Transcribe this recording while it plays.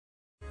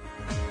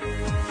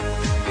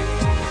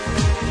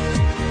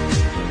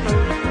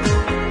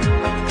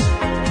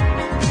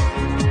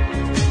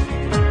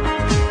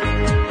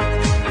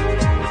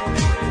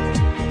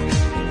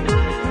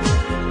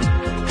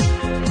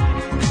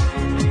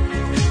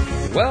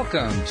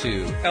Welcome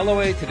to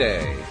LOA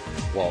Today.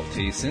 Walt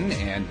Thiessen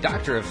and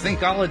Doctor of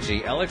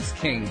Thinkology, Alyx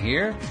King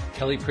here.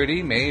 Kelly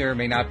Pretty may or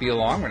may not be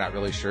along. We're not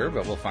really sure,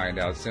 but we'll find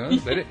out soon.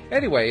 But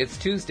anyway, it's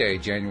Tuesday,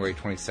 January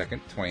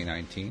 22nd,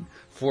 2019.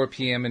 4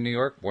 p.m. in New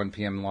York, 1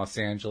 p.m. in Los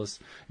Angeles,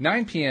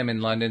 9 p.m. in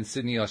London,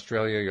 Sydney,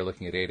 Australia. You're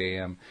looking at 8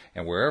 a.m.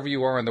 And wherever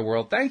you are in the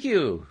world, thank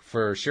you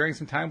for sharing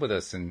some time with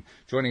us and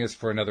joining us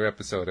for another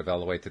episode of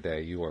LOA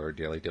Today. You are a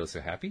daily dose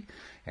of happy.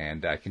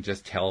 And I can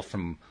just tell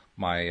from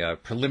my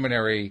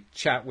preliminary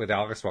chat with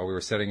Alex while we were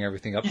setting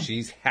everything up,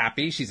 she's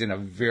happy. She's in a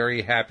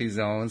very happy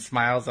zone,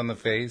 smiles on the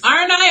face.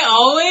 Aren't I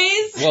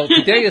always? Well,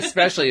 today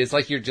especially, it's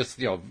like you're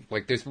just,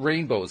 like there's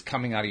rainbows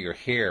coming out of your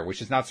hair,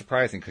 which is not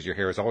surprising because your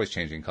hair is always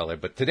changing color.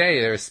 But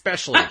today, they're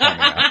especially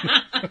coming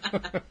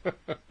out.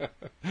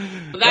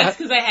 Well, that's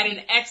because I had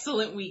an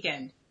excellent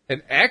weekend.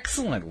 An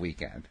excellent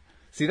weekend?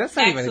 See, that's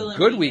not even a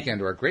good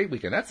weekend or a great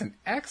weekend. That's an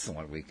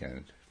excellent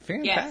weekend.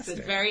 Fantastic.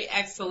 Yes, a very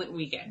excellent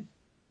weekend.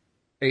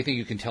 Anything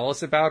you can tell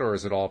us about, or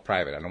is it all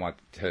private? I don't want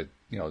to,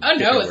 Oh,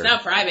 no, it's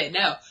not private,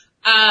 no.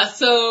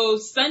 So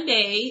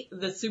Sunday,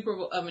 the Super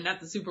Bowl, not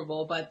the Super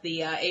Bowl, but the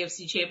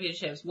AFC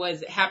Championships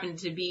happened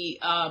to be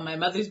my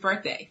mother's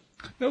birthday.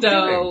 No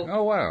kidding.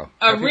 Oh, wow.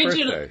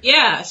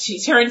 Yeah, she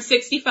turned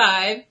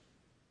 65.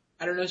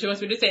 I don't know if she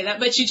wants me to say that,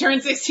 but she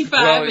turned 65,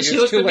 well, but she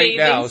looks amazing,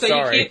 now, so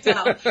sorry. you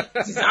can't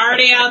tell. She's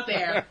already out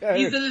there.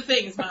 These are the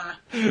things, Ma.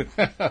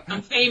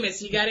 I'm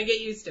famous. You got to get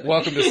used to it.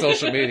 Welcome to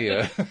social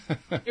media.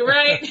 You're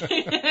right.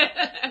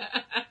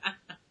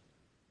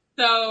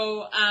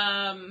 So,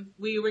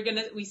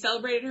 we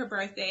celebrated her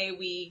birthday.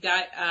 We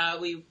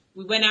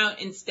went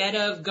out instead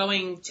of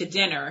going to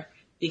dinner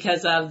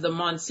because of the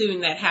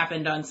monsoon that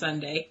happened on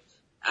Sunday.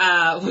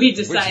 We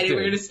decided we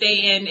were going to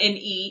stay in and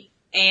eat.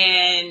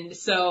 And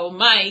so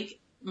Mike,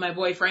 my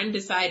boyfriend,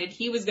 decided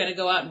he was going to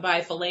go out and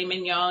buy filet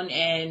mignon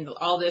and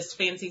all this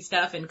fancy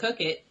stuff and cook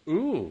it.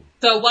 Ooh.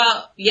 So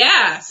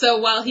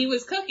while he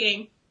was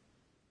cooking,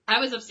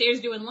 I was upstairs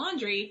doing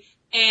laundry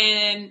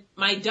and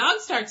my dog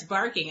starts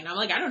barking and I'm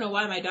like, I don't know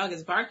why my dog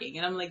is barking.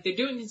 And I'm like, they're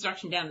doing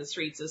construction down the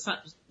street. So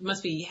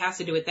has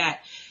to do with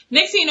that.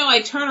 Next thing you know,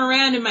 I turn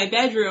around in my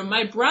bedroom.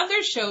 My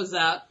brother shows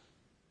up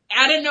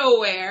out of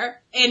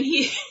nowhere and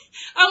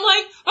I'm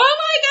like, oh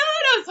my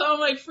God. So I'm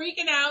like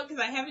freaking out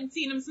because I haven't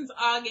seen him since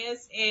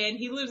August and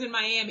he lives in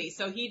Miami.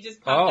 So he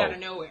just popped out of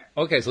nowhere.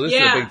 Okay. So this is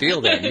a big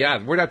deal then.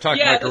 Yeah. We're not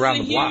talking like around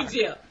the block. Huge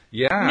deal.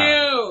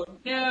 Yeah.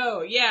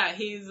 No. Yeah.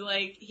 He's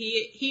like,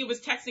 he was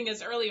texting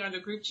us earlier on the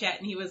group chat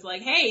and he was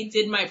like, hey,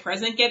 did my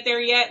present get there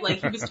yet?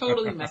 Like he was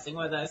totally messing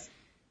with us.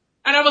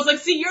 And I was like,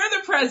 see, you're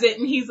the present.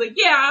 And he's like,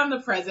 yeah, I'm the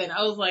present.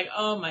 I was like,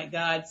 oh my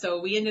God. So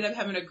we ended up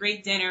having a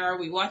great dinner.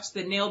 We watched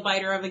the nail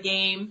biter of a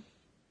game.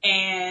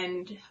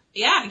 And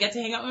yeah, I got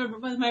to hang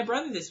out with my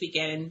brother this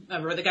weekend. And my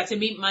brother got to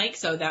meet Mike.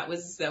 So that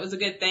was a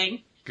good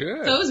thing.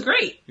 Good. So it was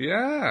great.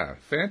 Yeah.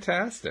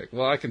 Fantastic.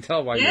 Well, I can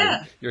tell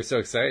why you're so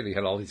excited. You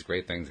had all these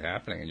great things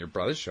happening and your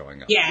brother's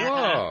showing up. Yeah.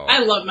 Whoa.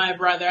 I love my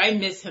brother. I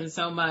miss him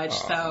so much.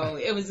 Aww. So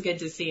it was good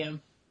to see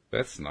him.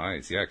 That's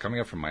nice. Yeah.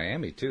 Coming up from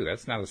Miami too.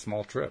 That's not a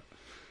small trip.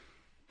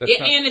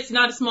 And it's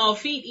not a small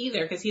feat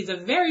either because he's a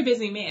very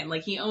busy man.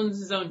 Like he owns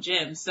his own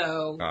gym.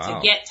 So to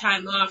get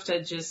time off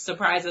to just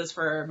surprise us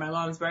for my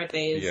mom's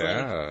birthday is it's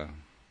a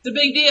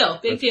big deal.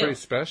 That's pretty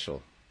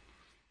special.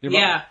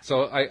 Yeah.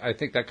 So I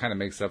think that kind of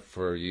makes up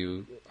for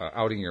you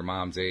outing your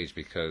mom's age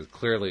because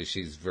clearly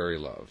she's very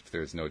loved.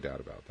 There's no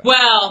doubt about that.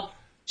 Well,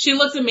 she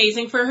looks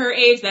amazing for her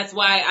age. That's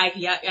why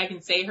I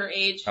can say her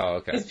age. Oh,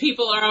 okay. Because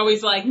people are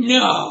always like,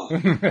 no,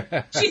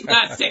 she's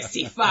not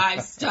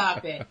 65.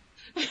 Stop it.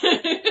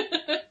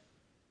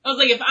 I was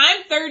like, if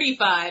I'm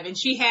 35 and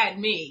she had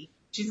me,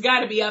 she's got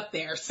to be up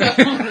there. So,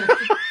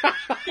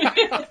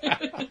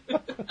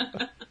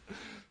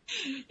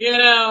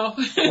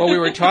 Well, we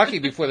were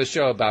talking before the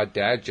show about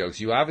dad jokes.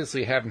 You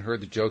obviously haven't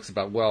heard the jokes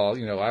about,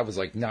 I was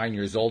like 9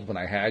 years old when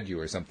I had you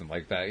or something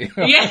like that.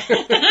 Yeah.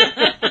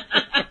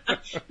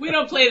 We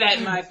don't play that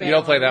in my family. You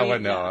don't play that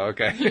one? No.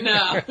 Okay.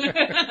 No.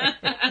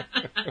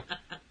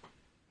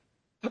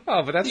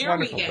 Oh, but that's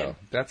wonderful, though.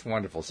 That's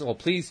wonderful. So,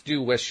 please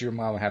do wish your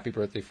mom a happy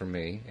birthday from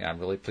me. I'm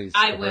really pleased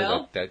for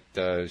her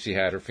that she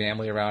had her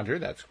family around her.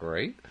 That's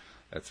great.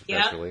 That's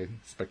really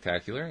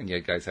spectacular. And you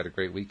guys had a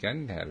great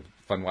weekend. Had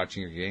fun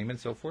watching your game and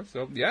so forth.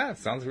 So, yeah,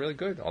 sounds really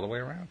good all the way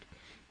around.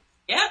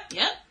 Yep.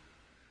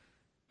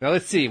 Now,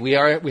 let's see. We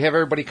have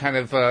everybody kind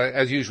of,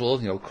 as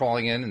usual,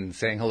 crawling in and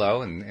saying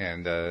hello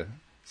and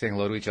saying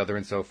hello to each other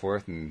and so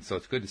forth. And so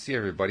it's good to see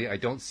everybody. I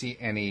don't see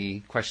any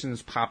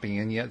questions popping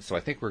in yet. So I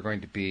think we're going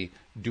to be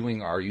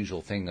doing our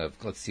usual thing of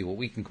let's see what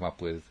we can come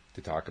up with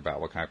to talk about,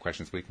 what kind of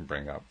questions we can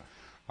bring up.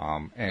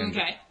 I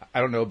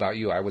don't know about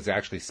you. I was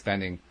actually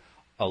spending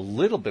a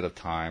little bit of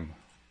time.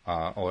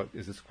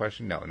 Is this a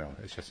question? No,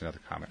 it's just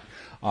another comment.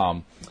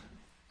 I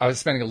was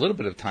spending a little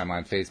bit of time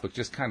on Facebook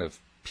just kind of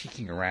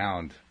peeking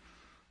around,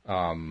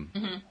 kind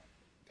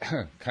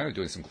of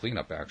doing some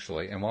cleanup,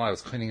 actually. And while I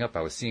was cleaning up,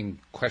 I was seeing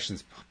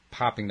questions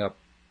popping up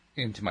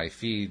into my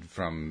feed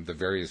from the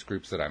various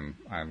groups that I'm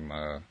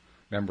a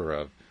member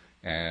of.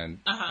 And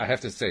I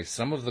have to say,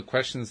 some of the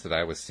questions that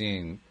I was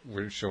seeing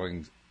were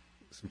showing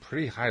some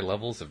pretty high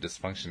levels of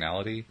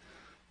dysfunctionality.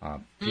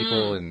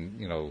 People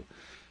in,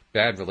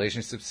 bad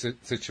relationship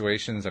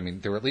situations. I mean,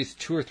 there were at least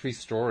 2 or 3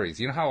 stories.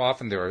 You know how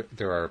often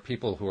there are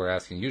people who are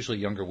asking, usually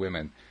younger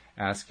women,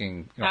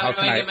 asking, how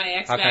can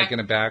I get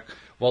him back?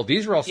 Well,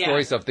 these are all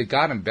stories of they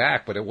got him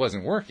back, but it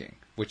wasn't working,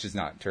 which is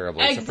not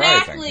terribly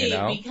surprising.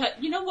 Because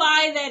you know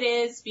why that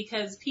is?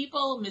 Because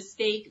people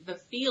mistake the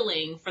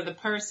feeling for the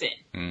person.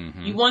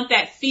 Mm-hmm. You want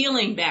that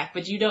feeling back,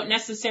 but you don't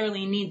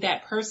necessarily need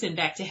that person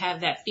back to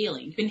have that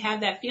feeling. You can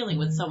have that feeling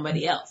with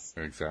somebody else.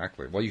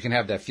 Exactly. Well, you can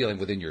have that feeling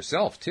within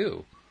yourself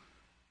too.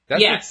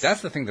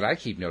 That's the thing that I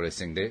keep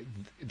noticing.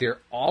 They're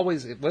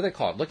always, what do they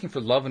call it? Looking for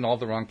love in all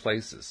the wrong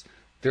places.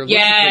 They're looking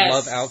for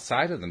love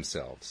outside of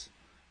themselves.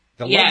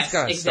 The love's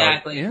got to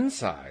start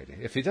inside.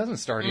 If it doesn't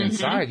start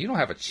inside, you don't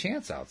have a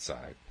chance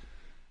outside.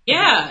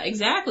 Yeah,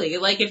 exactly.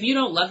 Like, if you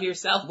don't love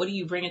yourself, what are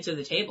you bringing to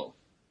the table?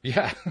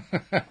 Yeah,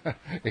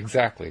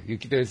 exactly.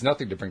 There's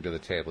nothing to bring to the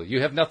table.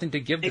 You have nothing to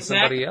give to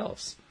somebody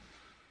else.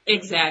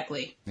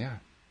 Exactly. Yeah.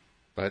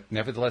 But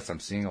nevertheless, I'm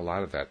seeing a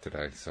lot of that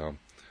today. So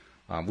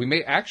we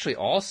may actually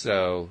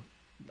also,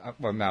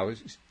 now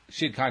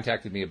she had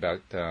contacted me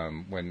about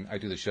when I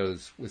do the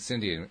shows with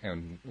Cindy,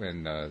 and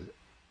when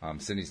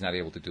Cindy's not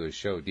able to do a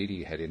show,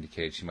 Didi had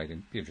indicated she might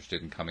be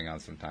interested in coming on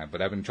sometime.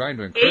 But I've been trying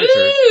to encourage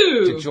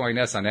her to join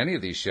us on any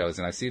of these shows,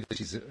 and I see that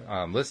she's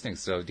listening.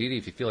 So, Didi,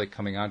 if you feel like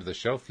coming on to the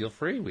show, feel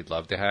free. We'd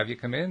love to have you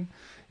come in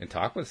and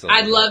talk with us.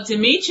 I'd love to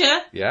meet you.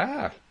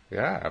 Yeah,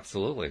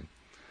 absolutely.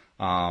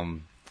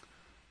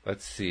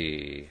 Let's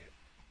see.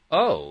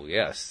 Oh,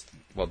 yes.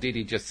 Well,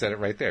 Didi just said it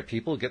right there.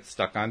 People get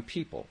stuck on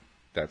people.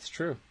 That's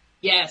true.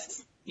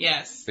 Yes.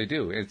 They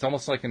do. It's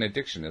almost like an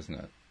addiction, isn't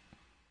it?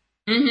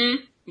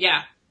 Mm-hmm.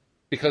 Yeah.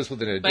 Because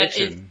with an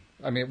addiction,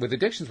 with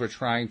addictions, we're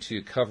trying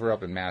to cover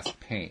up and mask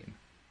pain.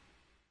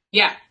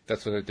 Yeah.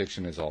 That's what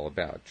addiction is all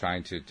about,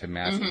 trying to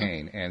mask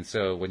pain. And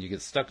so when you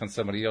get stuck on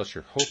somebody else,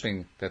 you're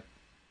hoping that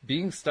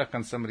being stuck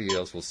on somebody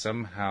else will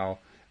somehow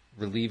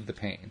relieve the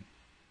pain.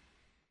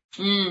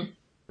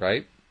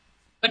 Right?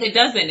 But it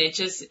doesn't. It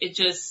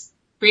just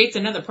creates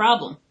another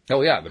problem.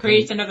 Oh, yeah.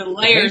 Creates another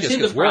layer to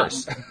the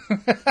problem.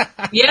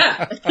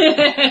 Yeah.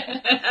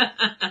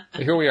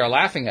 Here we are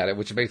laughing at it,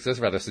 which makes us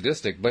rather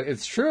sadistic, but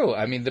it's true.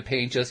 I mean, the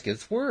pain just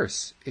gets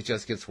worse. It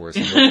just gets worse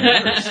and worse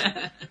and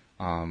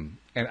worse.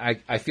 And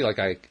I feel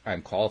like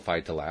I'm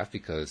qualified to laugh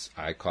because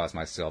I caused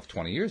myself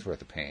 20 years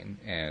worth of pain.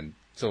 And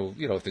so,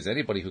 if there's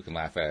anybody who can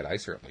laugh at it, I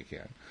certainly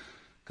can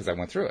because I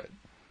went through it.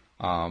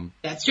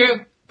 That's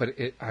true. But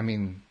it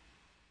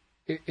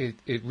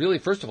really,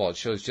 first of all, it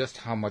shows just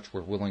how much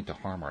we're willing to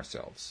harm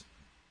ourselves.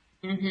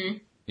 Mm-hmm.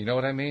 You know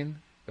what I mean?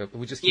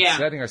 We just keep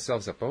setting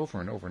ourselves up over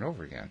and over and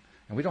over again.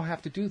 And we don't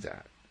have to do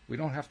that. We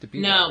don't have to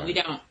be that way. No, we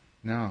don't.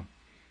 No.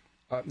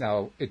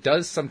 Now, it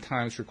does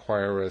sometimes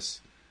require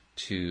us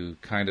to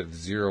kind of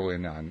zero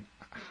in on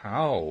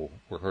how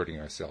we're hurting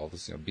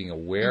ourselves, being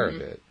aware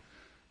of it,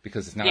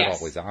 because it's not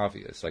always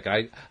obvious. Like,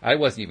 I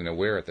wasn't even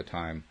aware at the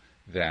time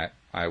that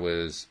I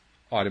was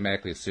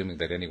automatically assuming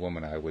that any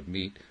woman I would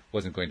meet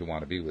wasn't going to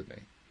want to be with me.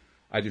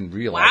 I didn't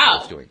realize I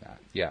was doing that.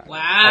 Yeah.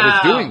 Wow. I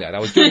was doing that. I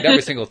was doing it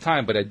every single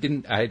time, but I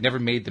had never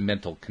made the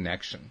mental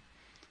connection.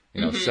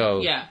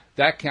 So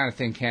that kind of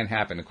thing can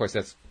happen. Of course,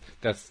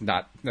 that's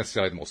not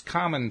necessarily the most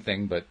common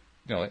thing, but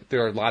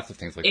there are lots of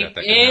things like that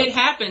can happen. It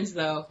happens,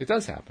 though. It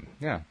does happen,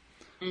 yeah.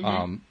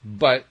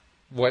 But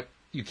what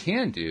you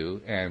can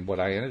do, and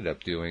what I ended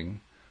up doing,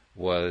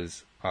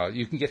 was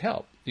you can get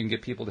help. You can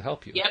get people to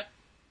help you. Yep.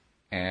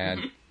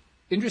 And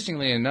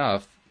interestingly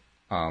enough,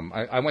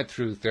 I went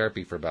through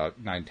therapy for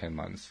about 9-10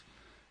 months,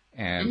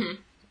 and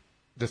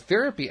the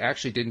therapy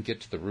actually didn't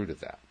get to the root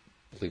of that,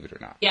 believe it or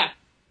not. Yeah.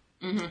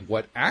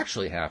 What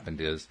actually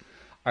happened is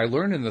I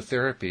learned in the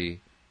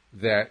therapy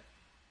that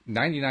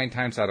 99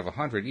 times out of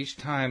 100, each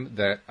time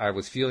that I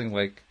was feeling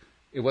like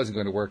it wasn't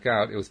going to work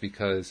out, it was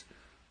because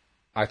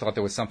I thought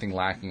there was something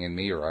lacking in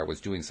me or I was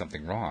doing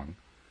something wrong.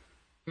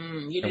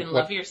 You didn't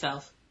love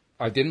yourself.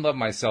 I didn't love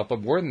myself,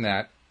 but more than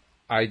that,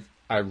 I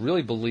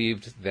really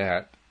believed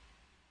that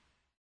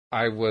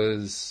I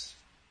was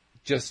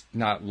just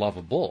not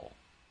lovable.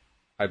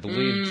 I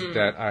believed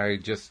that I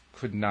just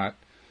could not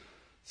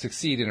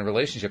succeed in a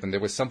relationship, and there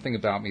was something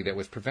about me that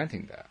was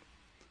preventing that.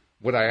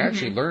 What I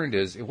actually learned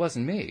is it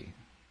wasn't me.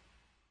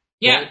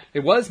 Yeah. Well,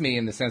 it was me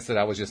in the sense that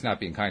I was just not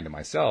being kind to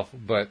myself,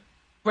 but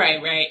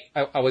right.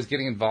 I was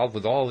getting involved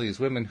with all of these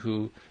women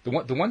who,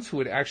 the ones who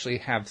would actually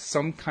have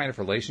some kind of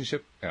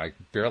relationship, and I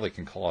barely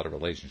can call it a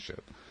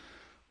relationship,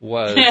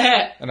 was,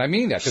 and I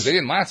mean that because they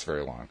didn't last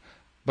very long,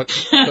 but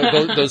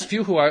those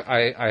few who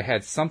I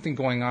had something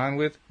going on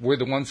with were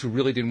the ones who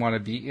really didn't want to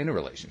be in a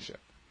relationship.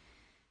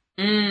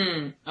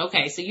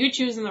 Okay, so you're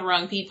choosing the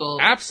wrong people.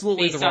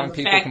 Absolutely the wrong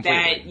people completely. Based on the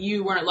fact that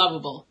you weren't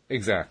lovable.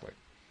 Exactly.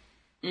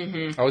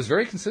 I was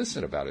very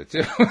consistent about it,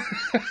 too.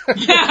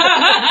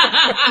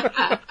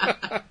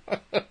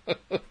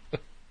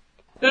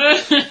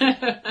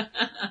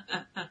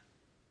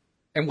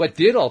 And what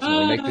did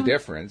ultimately make the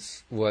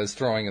difference was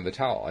throwing in the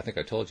towel. I think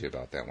I told you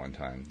about that one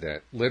time.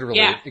 That literally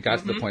it got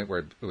to the point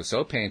where it was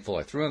so painful.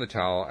 I threw in the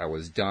towel. I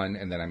was done,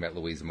 and then I met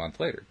Louise a month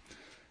later.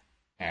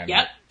 And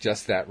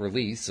just that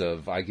release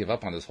of I give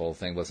up on this whole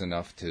thing was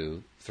enough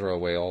to throw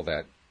away all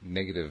that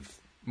negative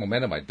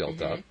momentum I'd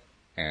built up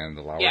and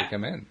allow her to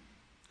come in.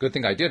 Good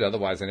thing I did,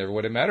 otherwise I never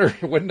would have met her.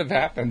 It wouldn't have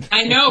happened.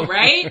 I know,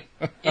 right?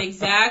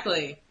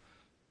 Exactly.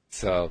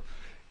 So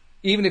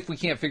even if we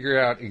can't figure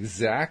out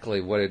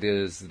exactly what it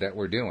is that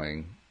we're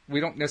doing, we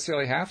don't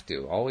necessarily have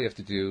to. All we have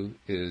to do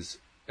is,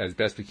 as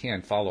best we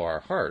can, follow our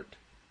heart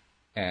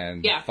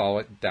and follow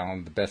it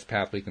down the best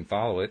path we can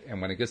follow it.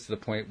 And when it gets to the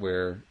point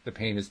where the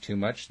pain is too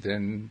much,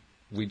 then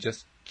we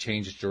just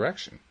change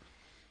direction.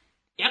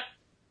 Yep.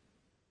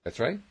 That's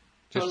right.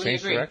 Just Totally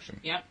change agree. direction.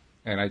 Yep.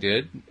 And I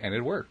did, and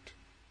it worked.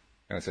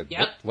 And I said,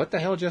 what the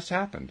hell just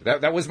happened?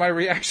 That was my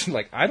reaction.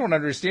 Like, I don't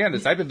understand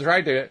this. I've been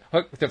trying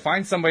to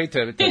find somebody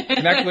to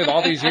connect with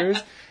all these years,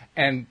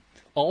 and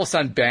all of a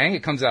sudden, bang,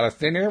 it comes out of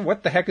thin air.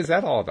 What the heck is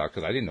that all about?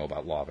 Because I didn't know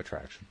about law of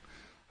attraction.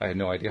 I had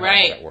no idea how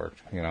that worked,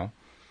 you know?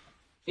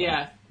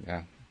 Yeah.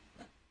 Yeah.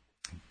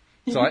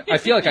 So I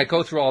feel like I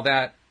go through all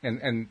that,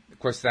 and of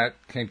course, that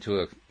came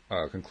to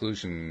a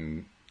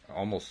conclusion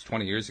almost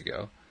 20 years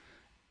ago.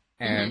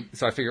 And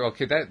so I figure,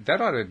 okay, that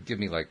ought to give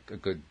me like a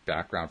good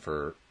background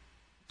for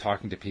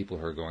talking to people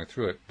who are going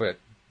through it. But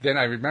then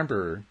I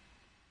remember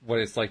what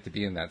it's like to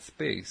be in that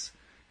space,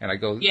 and I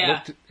go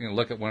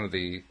look at one of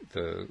the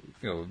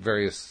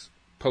various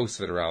posts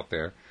that are out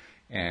there,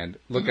 and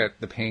look at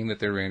the pain that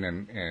they're in,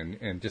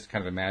 and just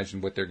kind of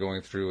imagine what they're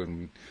going through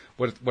and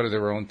what are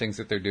their own things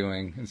that they're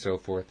doing and so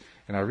forth.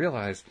 And I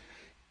realized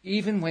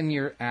even when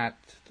you're at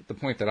the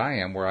point that I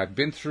am, where I've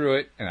been through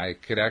it and I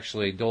could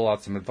actually dole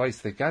out some advice,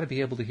 they've got to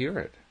be able to hear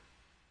it.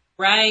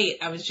 Right.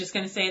 I was just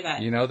going to say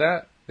that. You know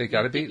that? They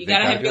got to be. You got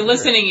to have your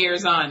listening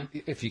ears on.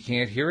 If you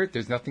can't hear it,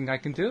 there's nothing I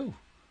can do.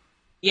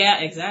 Yeah,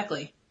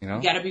 exactly. You know?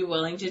 You got to be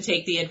willing to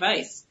take the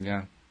advice.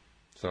 Yeah.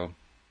 So.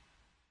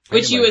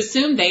 Which you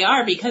assume they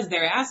are because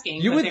they're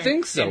asking. You would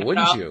think so,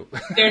 wouldn't you?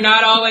 They're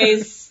not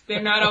always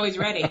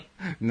ready.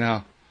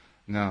 No.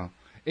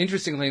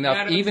 Interestingly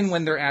enough, even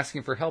when they're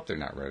asking for help, they're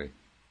not ready.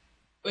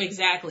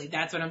 Exactly.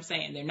 That's what I'm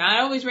saying. They're not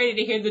always ready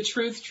to hear the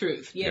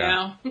truth, you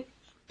know?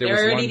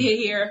 They're ready to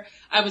hear.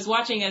 I was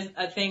watching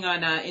a thing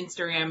on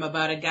Instagram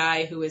about a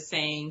guy who was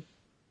saying,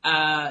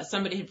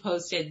 somebody had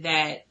posted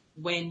that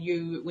when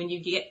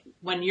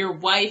your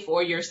wife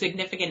or your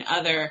significant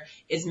other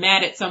is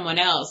mad at someone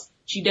else,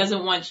 she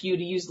doesn't want you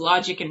to use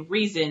logic and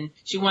reason.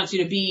 She wants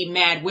you to be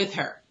mad with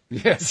her.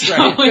 Yes, so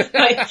right.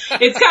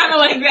 it's kind of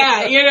like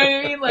that. You know what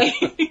I mean? Like,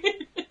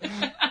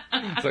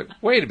 it's like,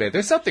 wait a minute.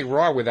 There's something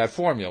wrong with that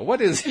formula.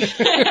 What is it?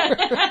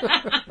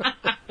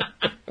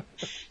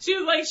 She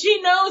was like,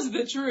 she knows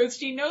the truth.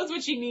 She knows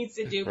what she needs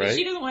to do, but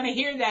she doesn't want to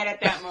hear that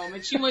at that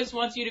moment. She just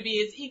wants you to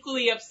be as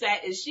equally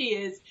upset as she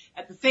is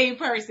at the same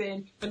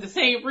person for the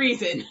same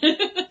reason.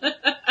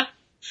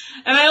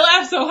 And I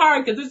laugh so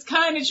hard because it's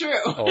kind of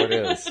true. Oh, it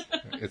is.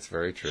 It's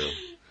very true.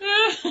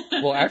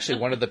 Well, actually,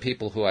 one of the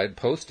people who I had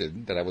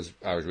posted that I was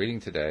reading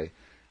today,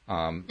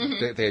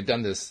 they had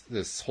done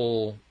this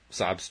whole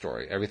sob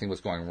story. Everything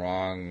was going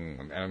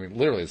wrong. I mean,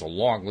 literally, there's a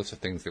long list of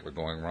things that were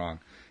going wrong.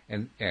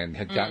 And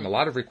had gotten a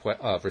lot of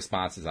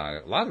responses on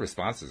it. A lot of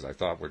responses I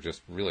thought were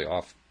just really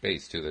off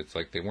base too. It's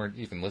like they weren't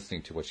even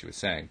listening to what she was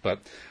saying. But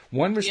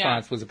one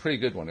response was a pretty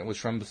good one. It was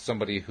from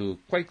somebody who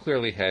quite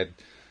clearly had,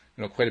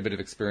 quite a bit of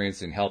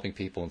experience in helping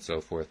people and so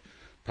forth.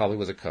 Probably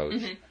was a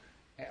coach.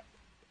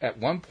 At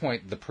one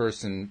point, the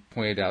person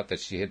pointed out that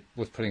she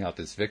was putting out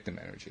this victim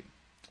energy,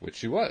 which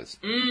she was.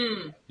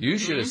 You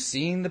should have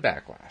seen the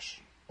backlash.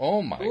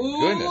 Oh my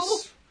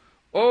goodness!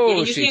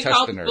 Oh, she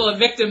touched the nerve. You can't call people a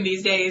victim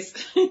these days.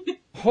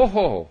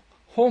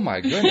 Oh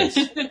my goodness.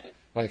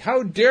 Like,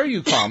 how dare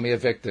you call me a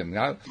victim?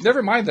 Now,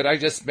 never mind that I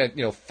just spent,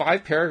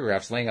 5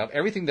 paragraphs laying out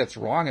everything that's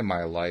wrong in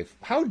my life.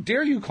 How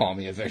dare you call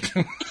me a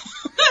victim?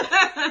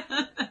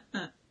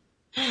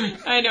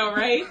 I know,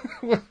 right?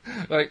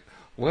 Like,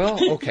 well,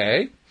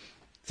 okay.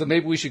 So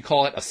maybe we should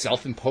call it a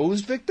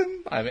self-imposed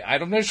victim? I mean,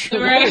 I'm not sure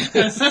what it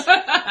is.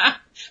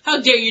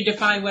 How dare you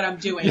define what I'm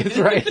doing? That's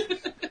right.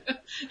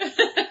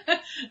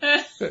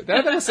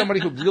 That was somebody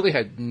who really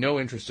had no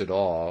interest at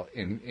all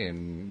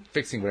in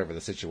fixing whatever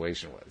the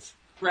situation was.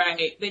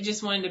 Right. They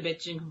just wanted to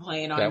bitch and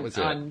complain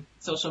on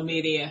social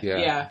media.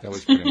 Yeah. That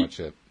was pretty much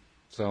it.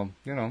 So,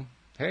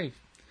 hey,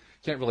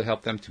 can't really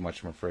help them too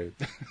much, I'm afraid.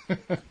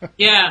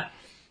 Yeah.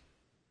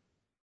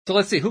 So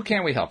let's see, who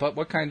can we help?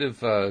 What kind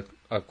of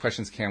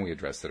questions can we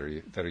address that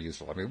are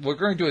useful? I mean, we're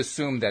going to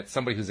assume that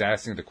somebody who's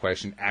asking the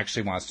question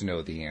actually wants to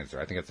know the answer.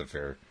 I think that's a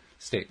fair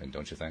statement,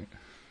 don't you think?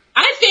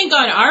 I think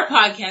on our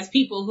podcast,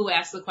 people who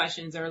ask the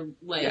questions are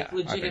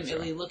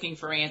legitimately looking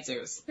for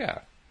answers. Yeah.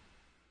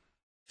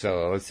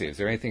 So let's see. Is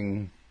there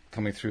anything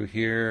coming through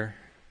here?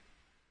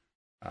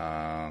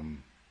 Wow,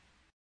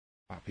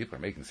 people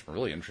are making some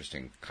really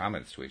interesting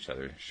comments to each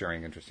other,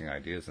 sharing interesting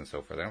ideas and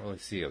so forth. I don't really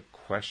see a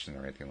question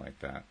or anything like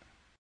that.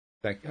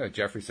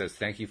 Jeffrey says,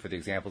 thank you for the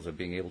examples of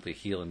being able to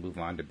heal and move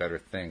on to better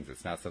things.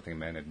 It's not something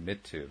men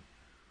admit to.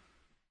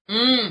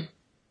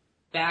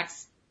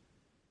 Facts.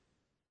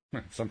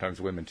 Sometimes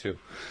women, too.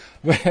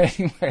 But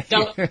anyway.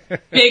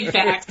 Big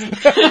facts.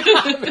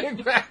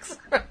 Big facts.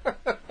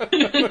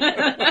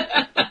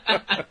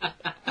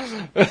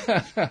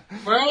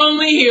 We're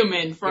only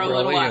human for a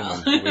little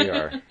while. Human. We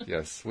are.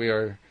 Yes, we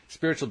are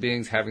spiritual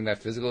beings having that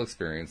physical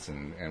experience,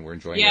 and we're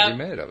enjoying every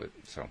minute of it.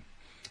 So,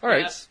 all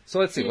right. Yep. So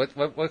let's see. What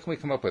can we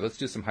come up with? Let's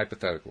do some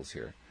hypotheticals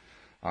here.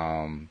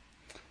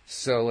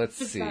 So let's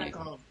see.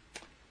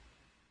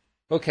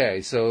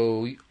 Okay,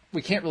 so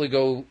we can't really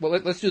go. Well,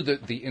 let's do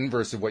the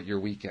inverse of what your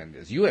weekend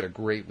is. You had a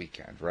great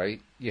weekend,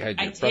 right? You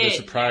had your brother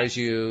surprise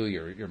you.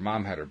 Your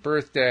mom had her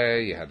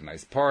birthday. You had a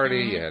nice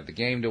party. You had the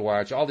game to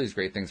watch. All these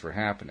great things were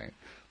happening.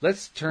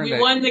 Let's turn. We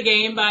won the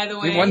game, by the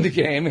way. We won the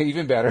game,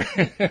 even better.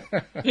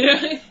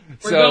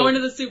 We're going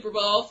to the Super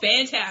Bowl.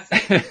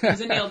 Fantastic. It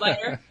was a nail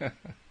biter.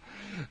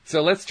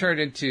 So let's turn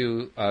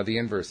into the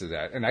inverse of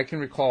that. And I can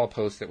recall a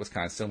post that was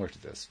kind of similar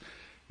to this.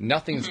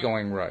 Nothing's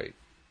going right.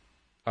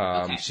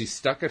 She's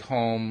stuck at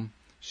home.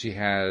 She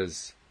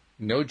has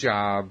no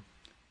job.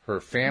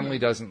 Her family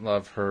doesn't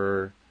love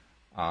her.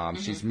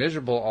 She's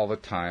miserable all the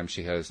time.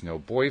 She has no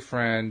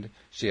boyfriend.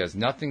 She has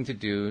nothing to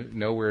do,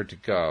 nowhere to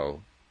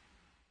go.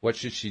 What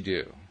should she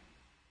do?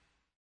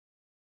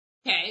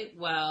 Okay,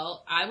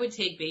 well, I would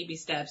take baby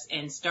steps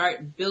and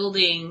start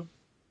building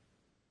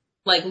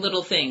like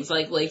little things.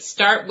 Like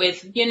start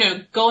with,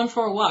 going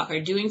for a walk or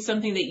doing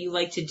something that you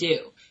like to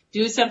do.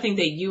 Do something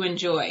that you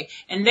enjoy,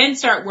 and then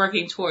start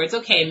working towards,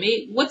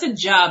 okay, what's a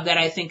job that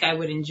I think I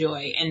would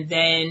enjoy, and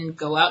then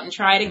go out and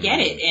try to get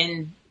it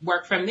and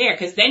work from there,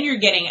 because then you're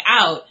getting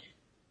out.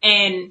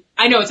 And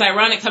I know it's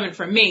ironic coming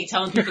from me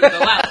telling people to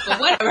go out, but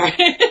whatever.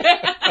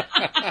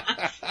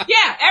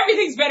 Yeah,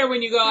 everything's better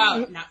when you go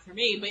out. Not for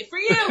me, but for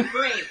you,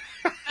 great.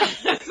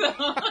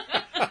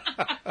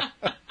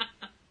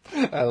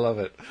 I love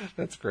it.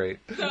 That's great.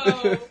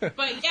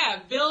 But yeah,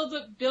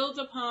 build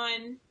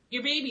upon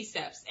your baby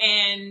steps.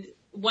 And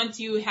once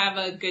you have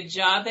a good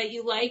job that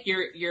you like,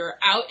 you're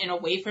out and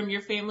away from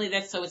your family.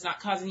 So it's not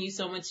causing you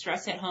so much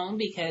stress at home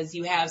because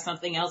you have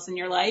something else in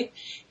your life.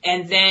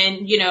 And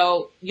then,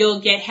 you'll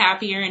get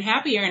happier and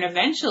happier, and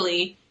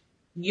eventually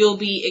you'll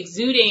be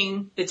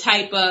exuding the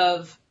type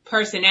of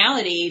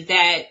personality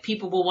that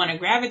people will want to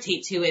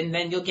gravitate to, and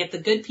then you'll get the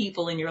good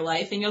people in your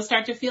life and you'll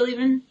start to feel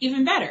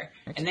even better.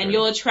 That's and then great.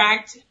 You'll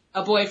attract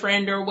a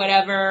boyfriend or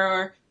whatever,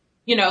 or,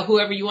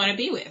 whoever you want to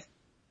be with.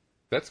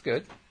 That's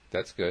good.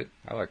 That's good.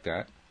 I like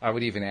that. I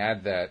would even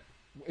add that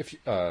if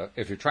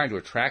you're trying to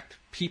attract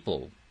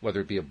people, whether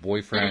it be a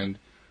boyfriend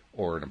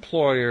or an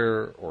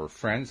employer or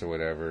friends or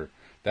whatever,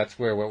 that's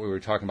where what we were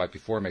talking about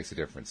before makes a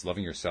difference.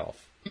 Loving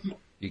yourself.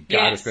 You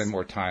got to spend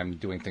more time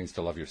doing things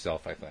to love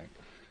yourself, I think.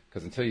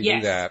 Because until you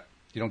do that,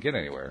 you don't get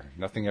anywhere.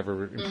 Nothing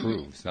ever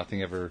improves.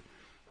 Nothing ever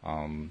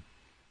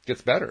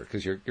gets better,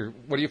 because you're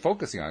what are you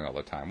focusing on all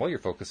the time? Well, you're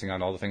focusing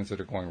on all the things that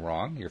are going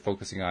wrong. You're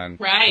focusing on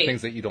the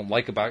things that you don't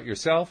like about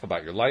yourself,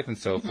 about your life, and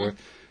so forth.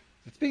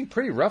 It's being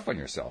pretty rough on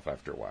yourself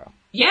after a while.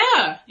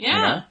 Yeah,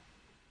 yeah.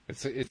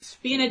 It's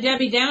being a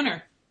Debbie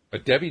Downer. A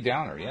Debbie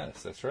Downer,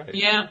 yes, that's right.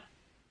 Yeah.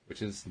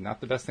 Which is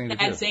not the best thing to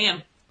do. That's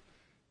Sam.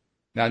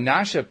 Now,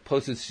 Nasha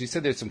posted, she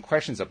said there's some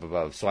questions up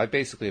above, so I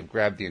basically have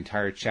grabbed the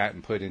entire chat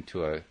and put it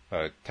into a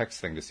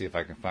text thing to see if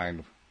I can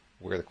find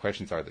where the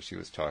questions are that she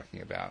was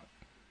talking about.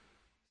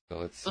 So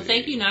let's see. Well,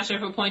 thank you, Nasha,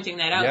 for pointing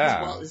that out,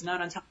 because Walt is not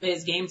on top of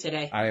his game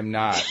today. I am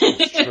not.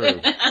 It's true.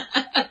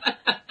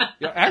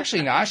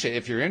 Actually, Nasha,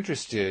 if you're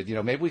interested,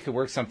 maybe we could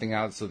work something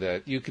out so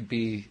that you could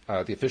be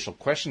the official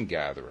question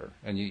gatherer,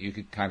 and you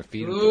could kind of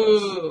feed them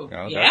to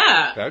us.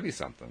 Yeah. That would be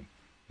something,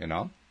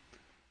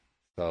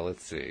 So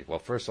let's see. Well,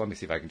 first, let me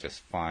see if I can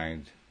just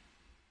find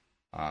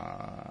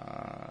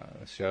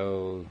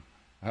show.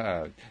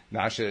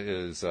 Nasha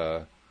is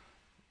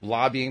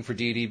lobbying for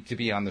Didi to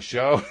be on the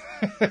show.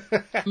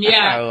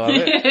 Yeah. I love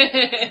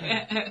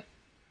it.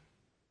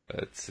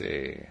 Let's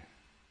see.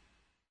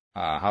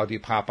 How do you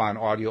pop on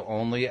audio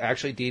only?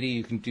 Actually, Didi,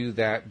 you can do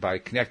that by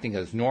connecting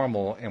as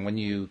normal, and when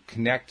you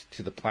connect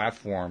to the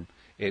platform,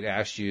 it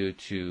asks you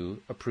to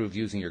approve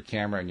using your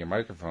camera and your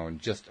microphone.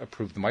 Just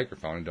approve the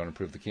microphone and don't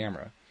approve the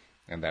camera.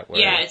 And that way...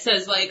 Yeah, it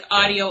says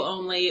audio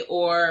only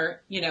or,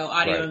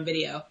 audio and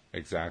video.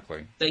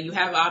 Exactly. So you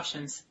have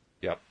options.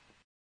 Yep.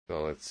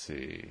 So let's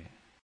see.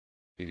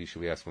 Didi,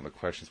 should we ask one of the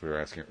questions we were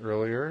asking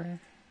earlier?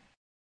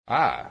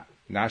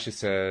 Nasha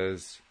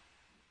says,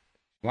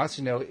 wants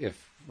to know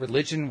if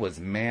religion was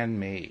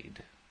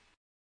man-made.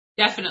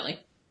 Definitely.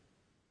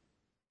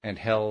 And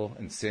hell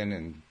and sin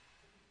and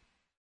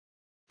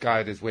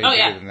God is way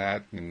bigger than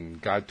that,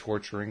 and God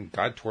torturing.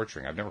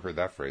 I've never heard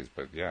that phrase,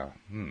 but yeah.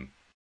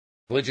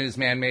 Religion is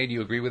man-made.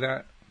 You agree with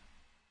that?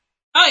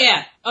 Oh,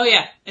 yeah.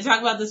 I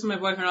talk about this with my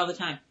boyfriend all the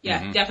time.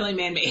 Yeah, definitely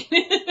man-made.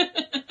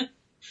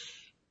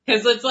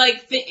 Because it's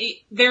like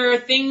there are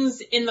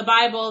things in the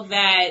Bible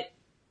that,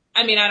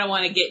 I don't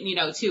want to get,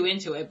 too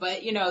into it,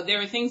 but,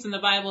 there are things in the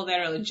Bible that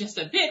are just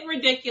a bit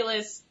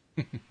ridiculous.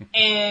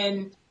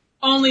 And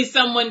only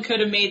someone could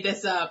have made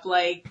this up.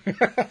 Like,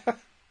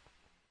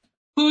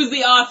 who's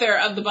the author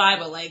of the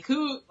Bible? Like,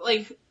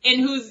 and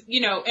who's,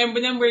 and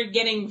then we're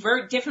getting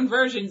different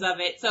versions of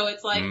it. So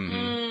it's like,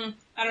 I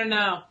don't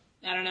know.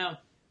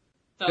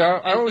 So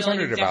yeah, I always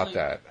wondered about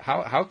that.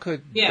 How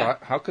could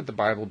the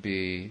Bible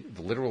be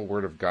the literal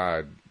word of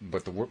God,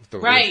 but the words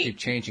keep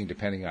changing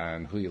depending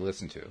on who you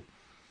listen to?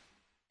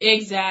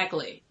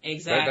 Exactly.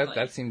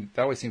 That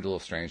always seemed a little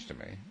strange to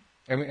me.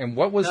 And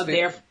what was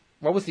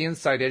the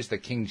inside edge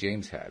that King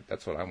James had?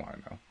 That's what I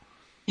want to know.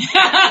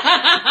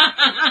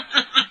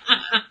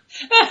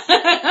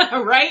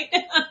 Right?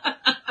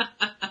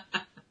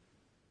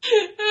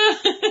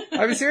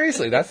 I mean,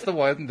 seriously, that's the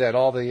one that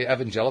all the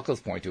evangelicals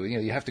point to.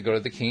 You have to go to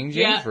the King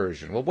James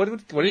version. Well, what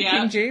did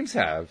King James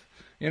have?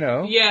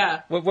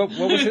 Yeah. What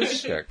was his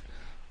shtick?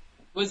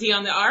 Was he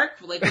on the ark?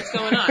 Like, what's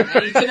going on? I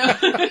need to know.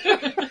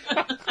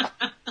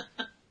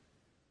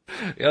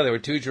 Yeah, there were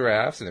 2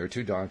 giraffes, and there were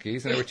 2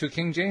 donkeys, and there were 2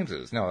 King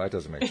Jameses. No, that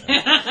doesn't make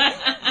sense.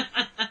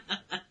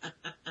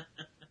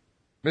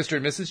 Mr.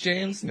 and Mrs.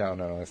 James? No,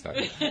 that's not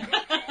it.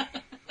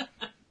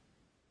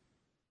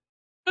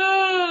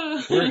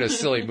 We're in a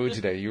silly mood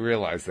today. You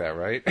realize that,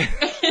 right?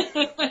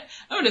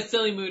 I'm in a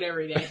silly mood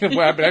every day.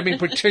 Well, but I mean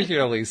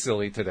particularly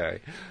silly today.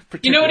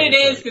 You know what it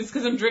is?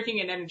 Because I'm drinking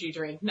an energy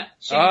drink. No,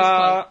 okay.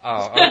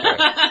 All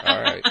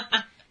right.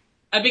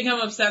 I've become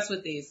obsessed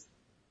with these.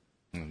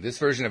 This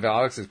version of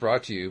Alyx is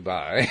brought to you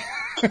by...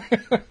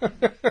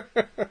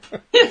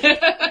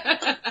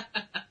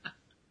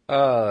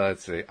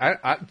 let's see.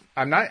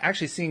 I'm not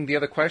actually seeing the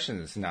other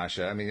questions,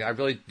 Nasha. I mean, I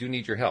really do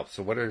need your help.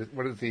 So what are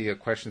the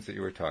questions that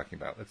you were talking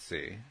about? Let's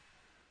see.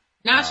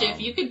 Nasha, if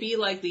you could be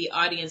like the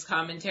audience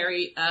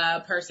commentary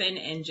person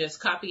and just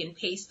copy and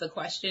paste the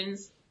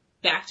questions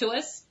back to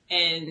us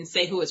and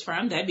say who it's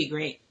from, that'd be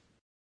great.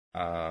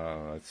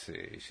 Let's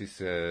see. She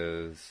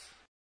says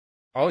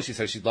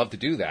she'd love to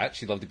do that.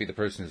 She'd love to be the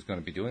person who's going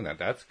to be doing that.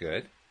 That's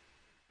good.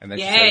 And then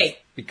she says,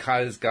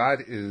 because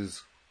God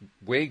is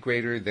way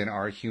greater than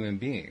our human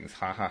beings.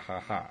 Ha, ha, ha,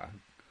 ha.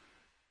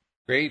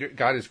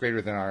 God is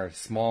greater than our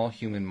small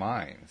human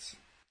minds.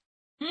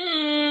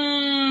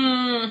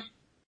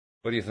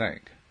 What do you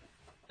think?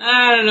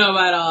 I don't know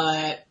about all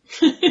that.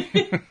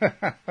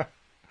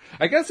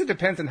 I guess it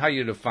depends on how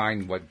you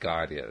define what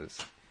God is.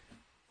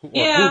 Who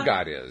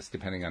God is,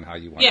 depending on how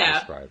you want to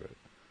describe it.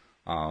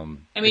 I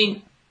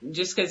mean,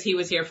 just because he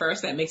was here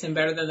first, that makes him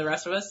better than the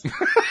rest of us?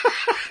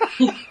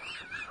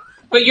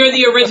 But you're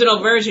the original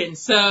version,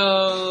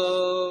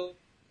 so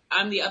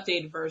I'm the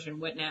updated version.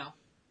 What now?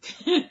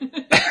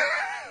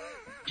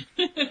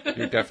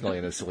 You're definitely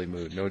in a silly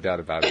mood, no doubt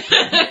about it.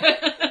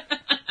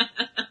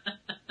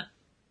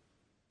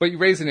 But you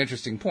raise an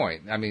interesting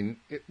point. I mean,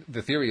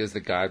 the theory is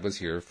that God was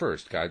here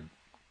first. God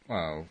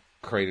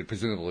created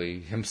presumably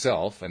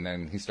himself, and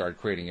then he started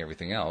creating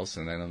everything else,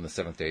 and then on the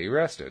 7th day he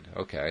rested.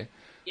 Okay.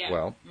 Yeah.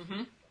 Well,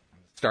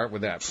 start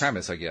with that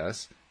premise, I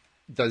guess.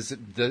 Is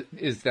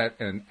that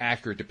an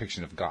accurate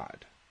depiction of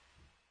God?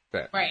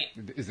 Right.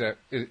 Is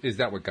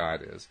that what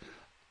God is?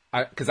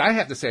 Because I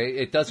have to say,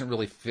 it doesn't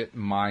really fit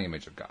my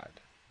image of God.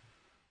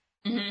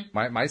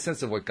 Mm-hmm. My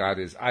sense of what God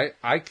is,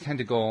 I tend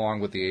to go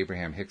along with the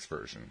Abraham Hicks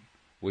version,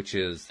 which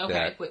is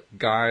that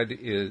God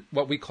is,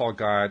 what we call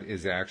God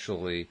is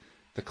actually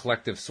the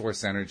collective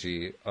source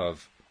energy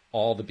of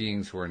all the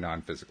beings who are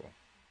non-physical.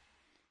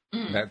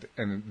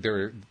 And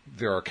there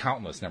are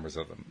countless numbers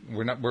of them.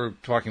 We're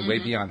talking way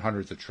beyond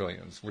hundreds of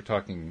trillions. We're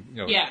talking,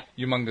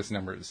 humongous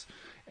numbers.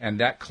 And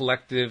that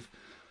collective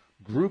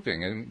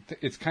grouping, and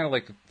it's kind of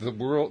like the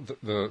world,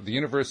 the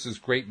universe's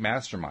great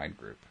mastermind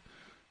group,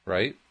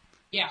 right?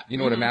 Yeah. You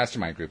know what a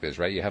mastermind group is,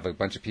 right? You have a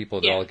bunch of people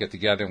that all get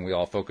together and we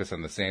all focus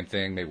on the same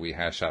thing. Maybe we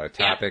hash out a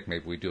topic.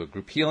 Maybe we do a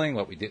group healing,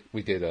 what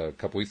we did a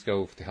couple weeks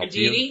ago to help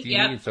Didi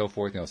and so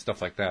forth,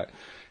 stuff like that.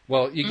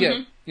 Well, you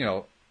get,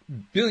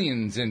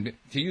 billions, and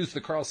to use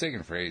the Carl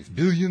Sagan phrase,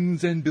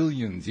 billions and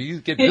billions. You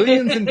get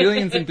billions and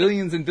billions and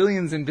billions and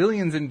billions and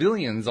billions and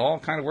billions, all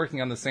kind of working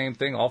on the same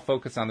thing, all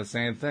focused on the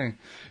same thing.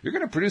 You're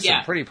going to produce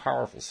some pretty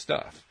powerful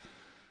stuff.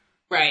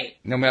 Right.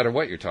 No matter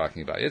what you're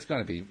talking about. It's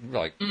going to be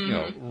like,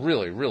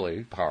 really,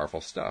 really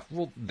powerful stuff.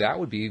 Well, that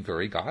would be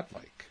very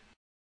godlike.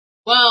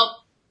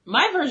 Well,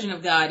 my version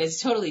of God is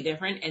totally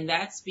different, and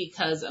that's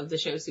because of the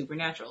show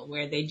Supernatural,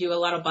 where they do a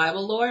lot of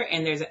Bible lore,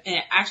 and there's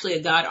actually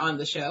a God on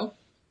the show.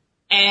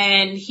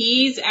 And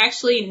he's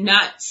actually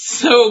not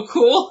so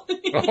cool.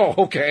 Oh,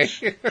 okay.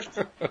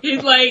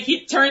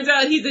 He turns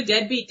out he's a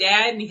deadbeat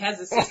dad, and he has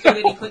a sister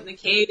that he put in the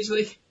cage,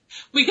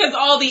 because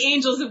all the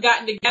angels have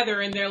gotten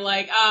together and they're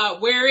like,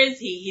 where is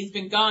he? He's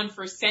been gone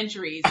for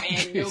centuries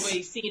and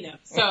nobody's seen him.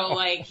 So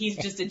he's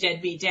just a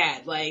deadbeat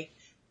dad.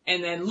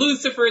 And then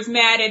Lucifer's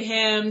mad at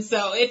him.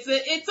 So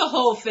it's a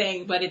whole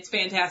thing, but it's a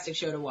fantastic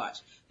show to watch.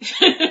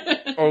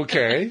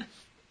 Okay.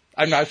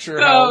 I'm not sure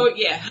how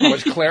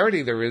much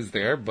clarity there is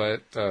there,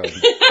 but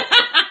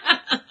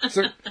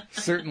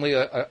certainly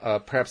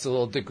perhaps a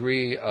little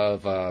degree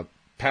of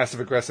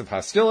passive-aggressive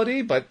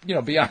hostility, but,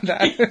 beyond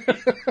that.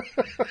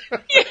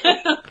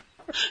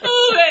 A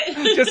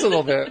little bit. Just a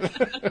little bit.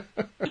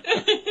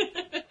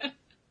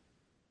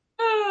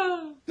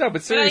 No,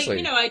 but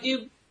seriously. But I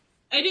do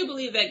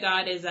believe that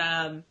God is,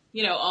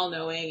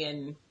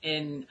 all-knowing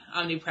and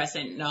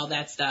omnipresent and all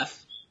that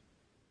stuff.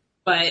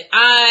 But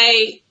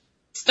I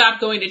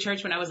stopped going to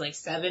church when I was like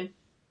 7.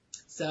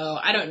 So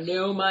I don't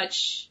know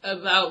much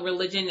about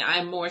religion.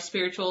 I'm more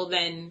spiritual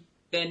than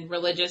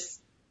religious.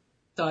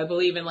 So I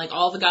believe in like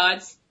all the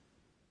gods.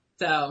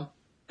 So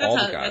that's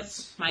all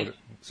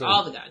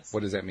the gods.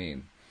 What does that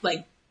mean?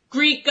 Like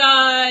Greek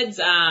gods,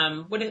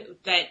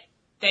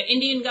 that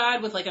Indian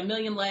god with like 1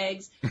 million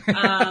legs,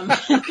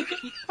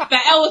 the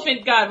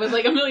elephant god with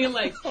like 1 million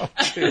legs. Oh,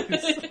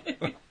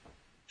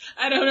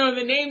 I don't know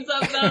the names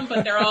of them,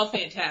 but they're all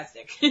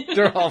fantastic.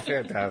 They're all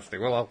fantastic.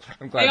 Well,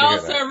 I'm glad they to all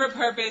hear that. serve a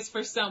purpose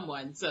for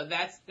someone, so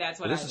that's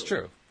what. This is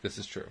true. This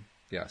is true.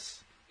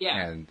 Yes.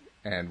 Yeah.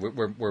 And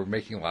we're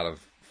making a lot of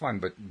fun,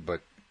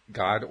 but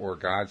God or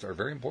gods are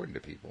very important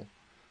to people.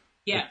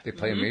 Yeah. They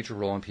play a major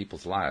role in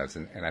people's lives,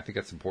 and I think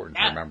it's important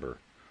to remember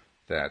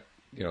that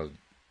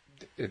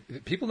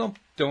if people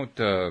don't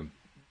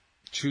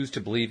choose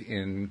to believe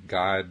in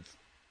God,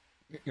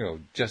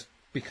 just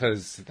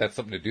because that's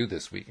something to do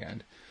this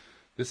weekend.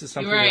 This is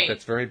something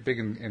that's very big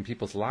in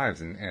people's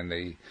lives, and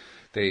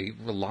they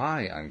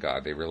rely on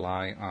God. They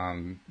rely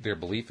on their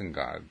belief in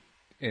God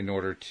in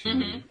order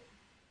to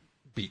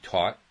be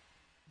taught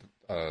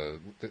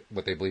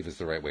what they believe is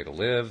the right way to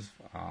live,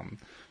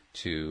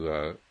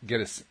 to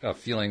get a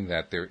feeling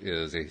that there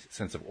is a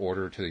sense of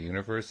order to the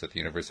universe, that the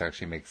universe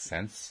actually makes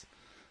sense,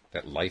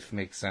 that life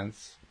makes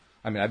sense.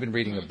 I mean, I've been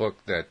reading a book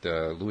that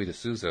Louis de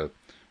Souza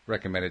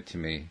recommended to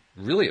me,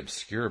 really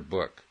obscure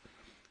book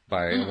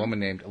by a woman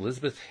named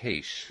Elizabeth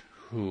Heish,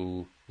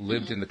 who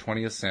lived in the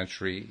 20th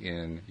century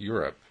in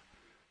Europe.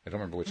 I don't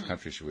remember which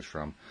country she was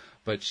from,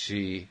 but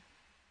she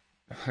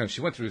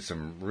went through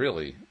some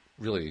really,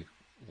 really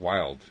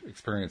wild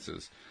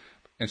experiences,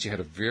 and she had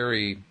a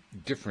very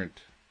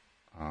different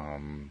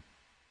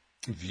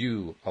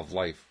view of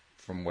life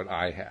from what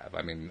I have.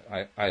 I mean,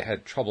 I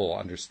had trouble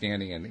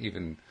understanding and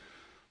even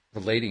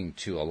relating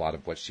to a lot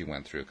of what she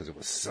went through because it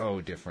was so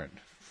different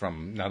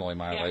from not only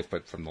my life,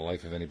 but from the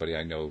life of anybody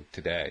I know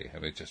today. I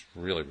mean, it's just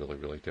really, really,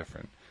 really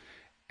different.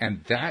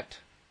 And that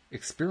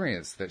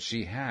experience that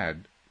she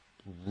had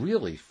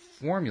really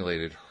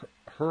formulated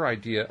her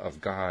idea of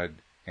God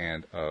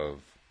and of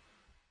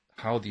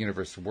how the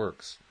universe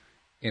works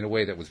in a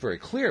way that was very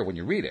clear when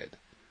you read it.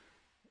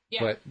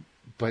 Yeah.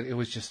 But it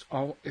was just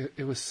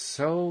it was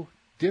so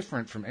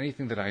different from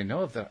anything that I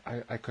know of that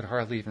I could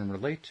hardly even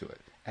relate to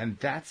it. And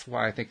that's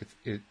why I think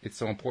it's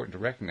so important to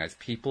recognize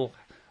people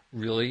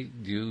really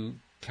do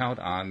count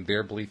on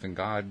their belief in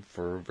God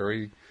for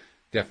very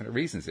definite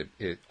reasons.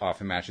 It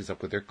often matches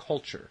up with their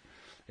culture.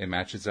 It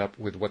matches up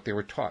with what they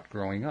were taught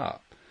growing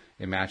up.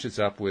 It matches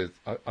up with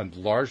a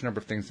large number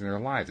of things in their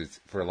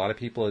lives. For a lot of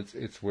people,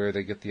 it's where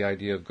they get the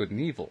idea of good and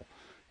evil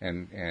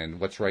and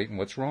what's right and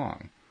what's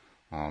wrong.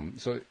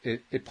 So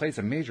it plays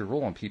a major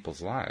role in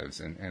people's lives.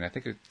 And I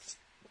think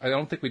I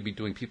don't think we'd be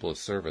doing people a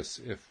service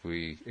if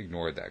we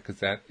ignored that, because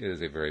that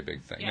is a very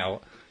big thing. Yeah.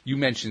 Now, you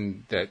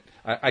mentioned that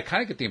I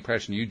kind of get the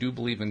impression you do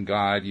believe in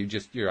God.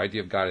 Your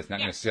idea of God is not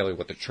necessarily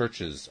what the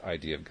church's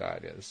idea of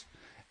God is,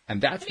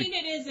 and that's. I mean,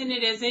 it is and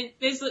it isn't.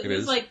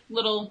 There's like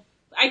little.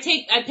 I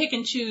pick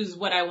and choose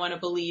what I want to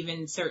believe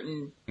in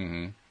certain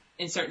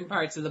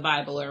parts of the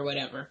Bible or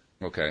whatever.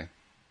 Okay.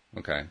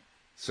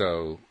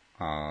 So,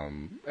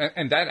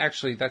 and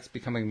that's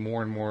becoming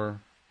more and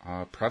more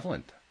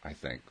prevalent, I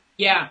think.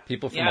 Yeah.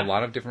 People from a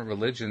lot of different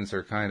religions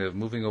are kind of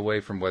moving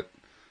away from what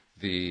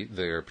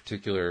their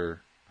particular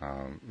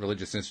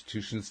religious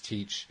institutions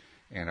teach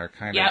and are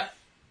kind of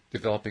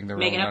developing their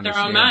making own up their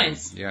own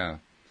minds. Yeah,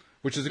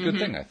 which is a good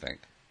thing, I think.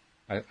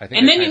 I think.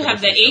 And then you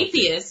have the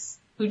atheists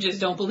who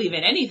just don't believe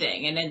in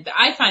anything, and then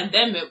I find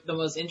them the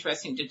most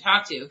interesting to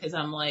talk to because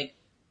I'm like,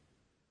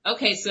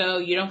 okay, so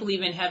you don't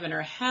believe in heaven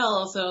or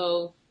hell,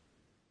 so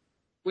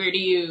where do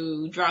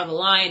you draw the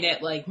line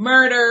at like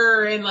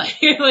murder and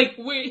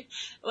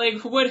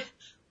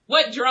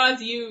what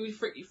draws you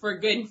for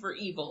good and for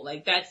evil?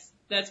 Like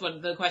that's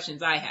what the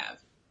questions I have.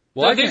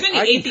 Well, so if there's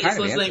any atheists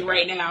listening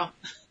right now,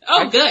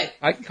 good.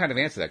 I can kind of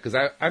answer that because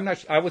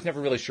I was never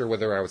really sure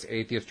whether I was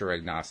atheist or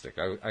agnostic.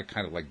 I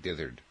kind of like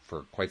dithered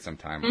for quite some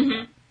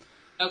time.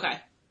 Okay.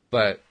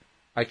 But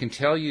I can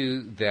tell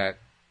you that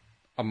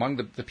among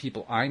the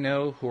people I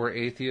know who are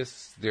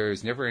atheists, there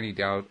is never any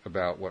doubt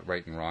about what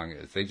right and wrong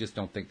is. They just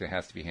don't think that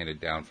has to be handed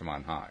down from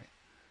on high.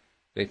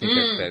 They think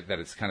that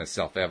it's kind of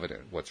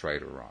self-evident what's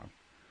right or wrong.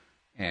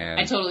 And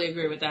I totally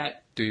agree with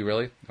that. Do you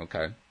really?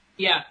 Okay.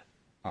 Yeah.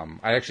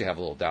 I actually have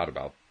a little doubt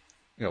about,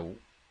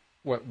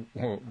 what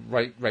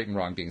right and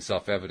wrong being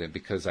self-evident,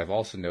 because I've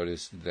also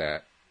noticed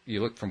that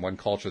you look from one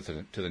culture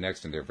to the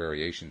next and there are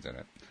variations in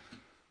it.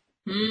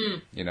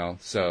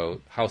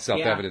 So how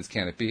self-evident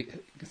can it be?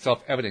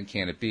 Self-evident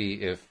can it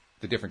be if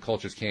the different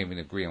cultures can't even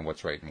agree on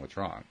what's right and what's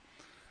wrong?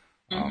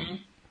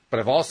 But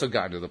I've also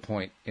gotten to the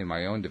point in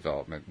my own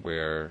development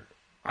where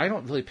I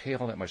don't really pay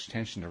all that much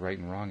attention to right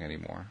and wrong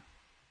anymore,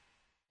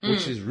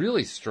 which is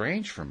really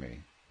strange for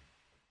me,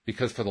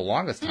 because for the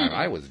longest time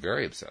I was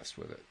very obsessed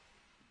with it.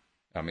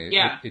 I mean,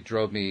 Yeah. it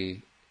drove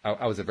me.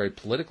 I was a very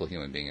political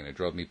human being, and it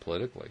drove me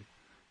politically.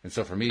 And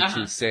so for me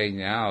to say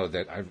now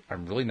that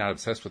I'm really not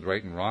obsessed with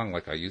right and wrong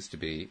like I used to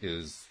be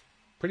is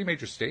a pretty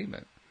major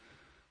statement.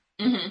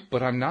 Mm-hmm.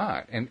 But I'm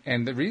not.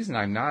 And the reason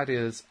I'm not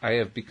is I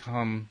have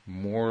become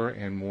more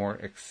and more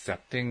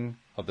accepting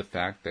of the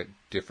fact that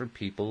different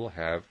people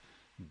have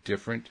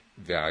different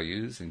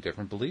values and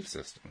different belief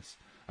systems.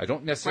 I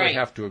don't necessarily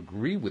have to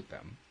agree with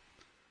them,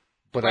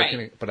 but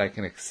I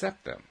can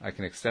accept them. I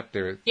can accept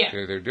their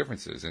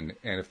differences. And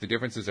if the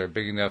differences are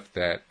big enough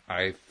that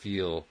I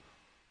feel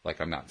like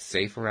I'm not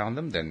safe around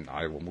them, then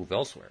I will move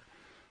elsewhere.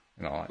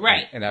 You know,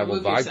 and I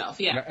will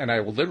and I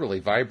will literally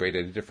vibrate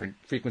at a different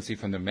frequency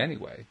from them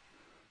anyway.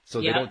 So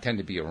they don't tend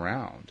to be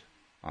around.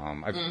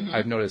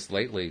 I've noticed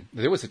lately,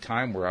 there was a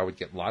time where I would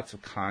get lots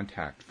of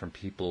contact from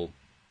people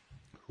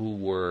who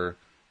were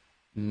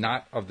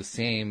not of the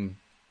same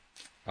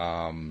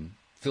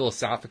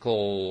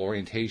philosophical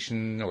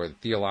orientation or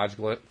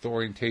theological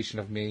orientation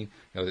of me,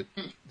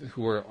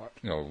 who were,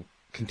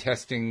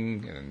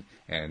 contesting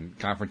and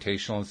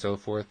confrontational and so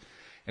forth.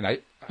 And I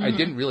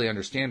didn't really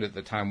understand at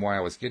the time why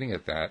I was getting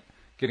that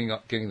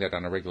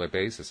on a regular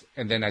basis.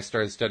 And then I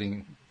started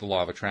studying the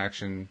law of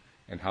attraction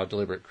and how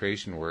deliberate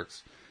creation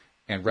works,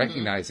 and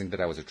recognizing that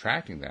I was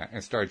attracting that,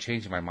 and started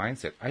changing my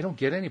mindset. I don't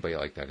get anybody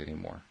like that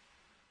anymore.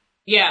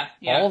 Yeah.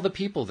 All the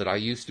people that I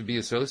used to be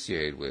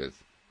associated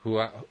with, who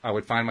I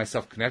would find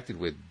myself connected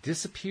with,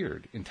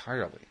 disappeared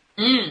entirely.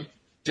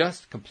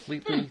 Just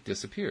completely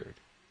disappeared,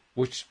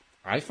 which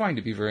I find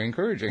to be very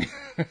encouraging.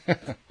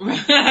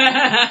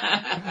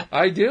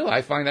 I do.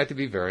 I find that to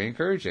be very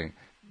encouraging.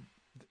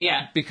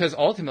 Yeah. Because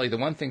ultimately, the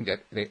one thing that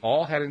they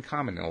all had in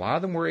common, and a lot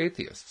of them were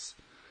atheists,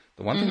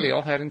 the one thing they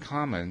all had in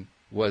common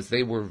was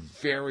they were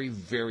very,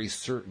 very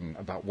certain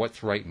about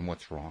what's right and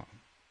what's wrong.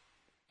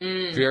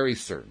 Very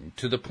certain,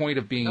 to the point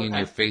of being in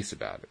your face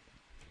about it.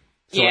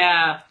 So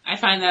I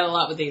find that a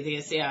lot with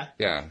atheists,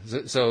 Yeah,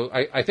 so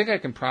I think I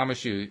can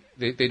promise you,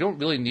 they don't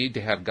really need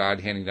to have God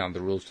handing down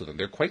the rules to them.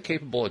 They're quite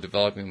capable of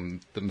developing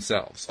them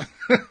themselves.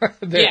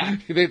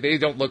 They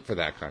don't look for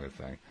that kind of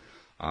thing.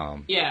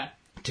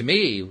 To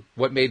me,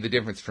 what made the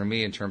difference for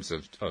me in terms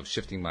of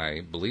shifting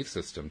my belief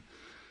system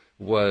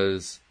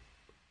was,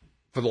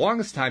 for the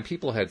longest time,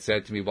 people had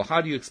said to me, well,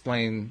 how do you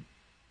explain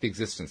the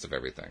existence of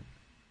everything?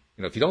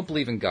 If you don't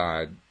believe in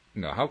God,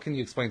 how can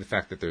you explain the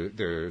fact that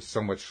there's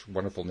so much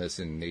wonderfulness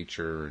in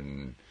nature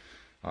and,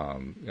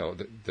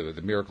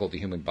 the miracle of the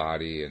human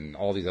body and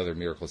all these other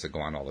miracles that go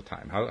on all the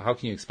time? How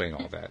can you explain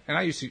all that? And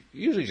I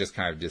usually just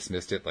kind of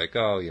dismissed it like,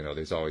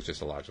 there's always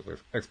just a logical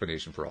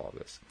explanation for all of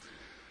this.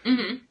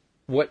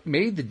 What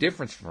made the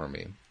difference for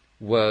me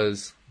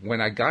was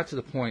when I got to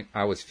the point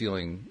I was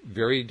feeling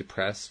very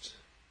depressed,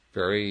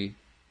 very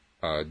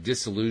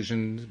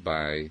disillusioned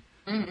by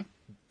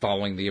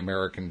following the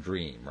American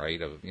dream,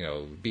 right? Of,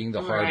 being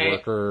the hard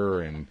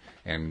worker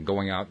and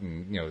going out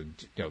and,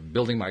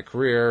 building my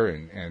career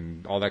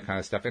and all that kind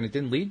of stuff. And it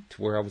didn't lead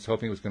to where I was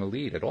hoping it was going to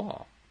lead at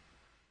all.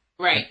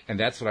 Right. And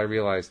that's what I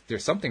realized.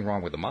 There's something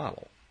wrong with the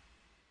model.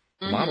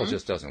 The model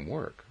just doesn't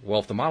work.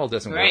 Well, if the model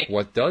doesn't work,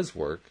 what does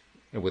work?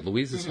 And with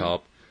Louise's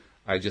help,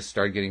 I just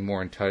started getting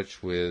more in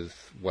touch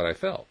with what I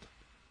felt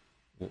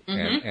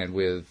and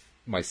with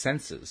my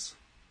senses.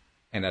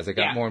 And as I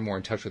got more and more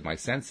in touch with my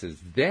senses,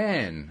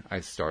 then I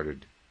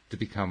started to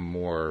become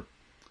more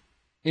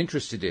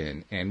interested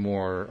in and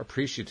more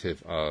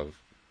appreciative of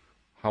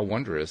how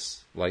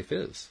wondrous life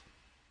is.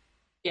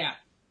 Yeah.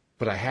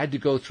 But I had to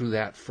go through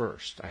that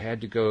first. I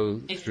had to go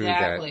through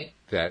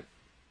that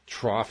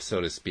trough,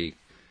 so to speak,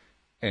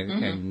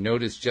 and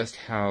notice just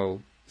how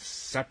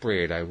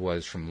separated I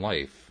was from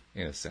life,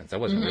 in a sense. I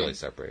wasn't really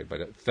separated,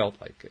 but it felt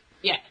like it.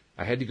 Yeah.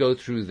 I had to go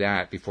through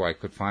that before I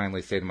could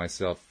finally say to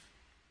myself,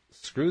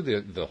 screw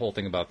the whole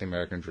thing about the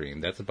American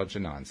dream. That's a bunch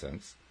of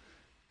nonsense.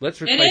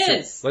 Let's replace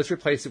it. Let's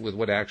replace it with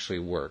what actually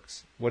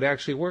works. What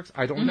actually works?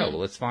 I don't know.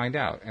 Let's find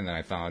out. And then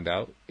I found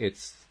out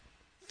it's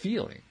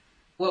feeling.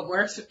 What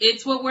works?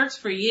 It's what works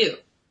for you.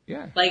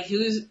 Yeah. Like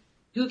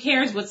who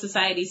cares what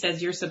society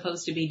says you're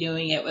supposed to be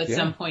doing at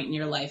some point in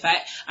your life?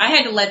 I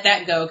had to let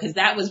that go because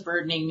that was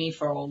burdening me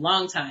for a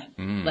long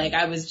time. Like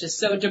I was just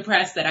so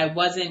depressed that I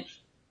wasn't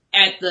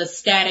at the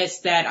status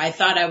that I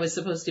thought I was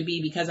supposed to be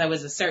because I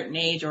was a certain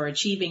age or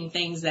achieving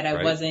things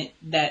that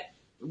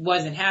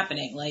wasn't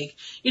happening. Like,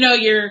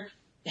 you're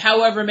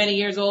however many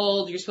years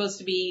old, you're supposed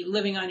to be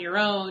living on your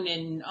own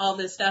and all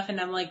this stuff.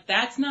 And I'm like,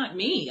 that's not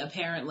me,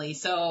 apparently.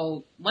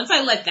 So once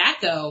I let that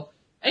go,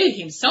 I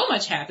became so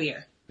much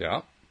happier.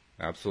 Yeah,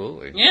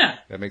 absolutely. Yeah.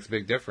 That makes a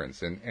big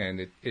difference.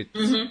 And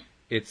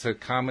it's a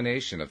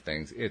combination of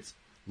things. It's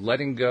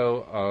letting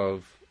go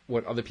of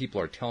what other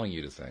people are telling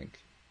you to think.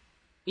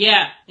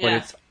 Yeah. But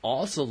it's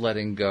also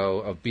letting go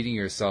of beating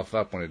yourself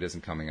up when it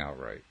isn't coming out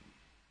right.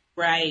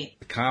 Right.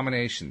 The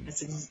combination.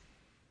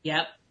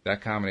 Yep.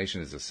 That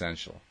combination is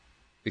essential.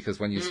 Because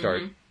when you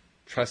start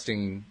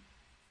trusting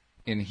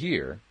in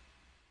here,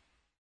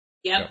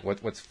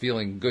 what's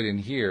feeling good in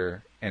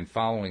here, and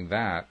following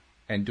that,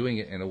 and doing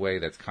it in a way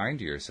that's kind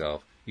to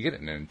yourself, you get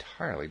an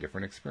entirely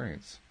different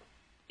experience.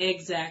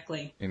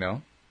 Exactly. You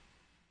know?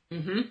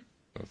 Mm-hmm.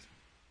 So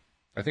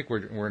I think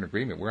we're in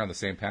agreement. We're on the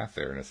same path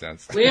there, in a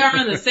sense. We are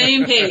on the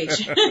same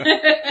page.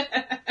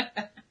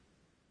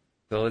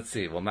 So let's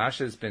see. Well,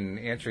 Masha's been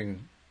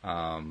answering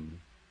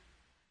some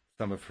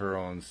of her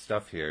own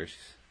stuff here. She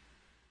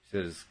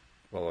says,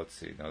 well, let's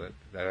see. No,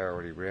 that I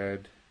already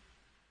read.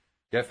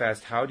 Jeff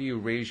asked, how do you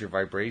raise your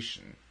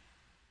vibration?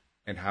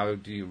 And how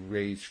do you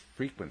raise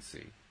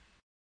frequency?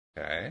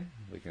 Okay,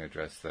 we can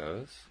address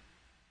those.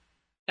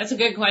 That's a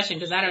good question,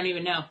 because I don't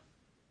even know.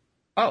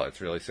 Oh,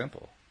 it's really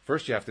simple.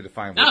 First, you have to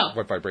define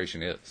what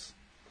vibration is.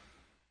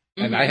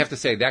 Mm-hmm. And I have to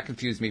say, that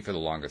confused me for the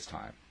longest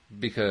time.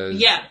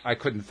 Because I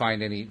couldn't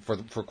find any,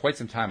 for quite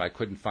some time, I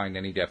couldn't find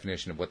any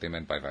definition of what they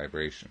meant by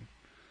vibration.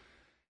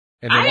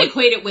 And I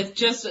equate it with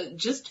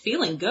just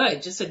feeling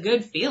good, just a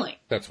good feeling.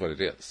 That's what it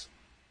is.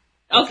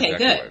 That's okay,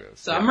 exactly good. What it is.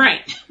 So I'm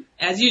right,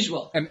 as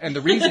usual. And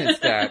the reason it's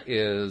that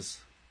is,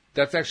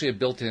 that's actually a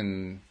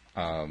built-in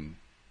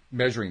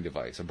measuring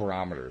device, a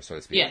barometer, so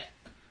to speak,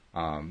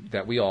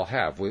 that we all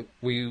have.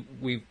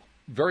 We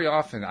very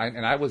often,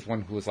 and I was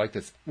one who was like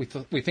this, we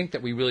think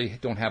that we really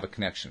don't have a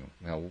connection.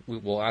 You know,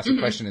 we'll ask a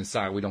question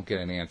inside, we don't get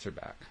an answer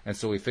back. And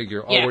so we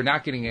figure, we're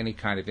not getting any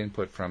kind of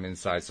input from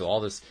inside, so all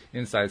this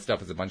inside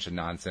stuff is a bunch of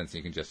nonsense and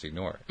you can just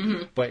ignore it.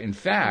 Mm-hmm. But in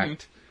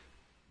fact,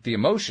 the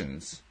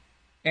emotions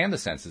and the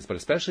senses, but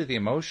especially the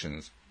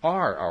emotions,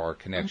 are our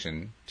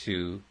connection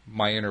to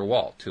my inner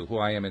wall, to who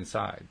I am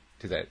inside,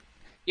 to that.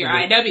 Your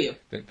IW.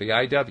 The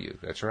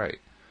IW, that's right.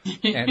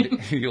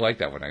 And you like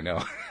that one, I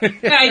know.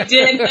 I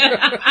did.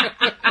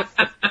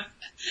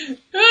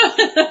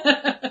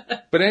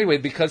 But anyway,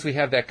 because we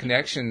have that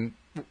connection,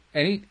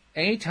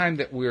 any time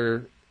that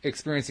we're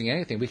experiencing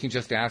anything, we can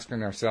just ask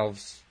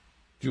ourselves,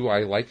 do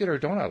I like it or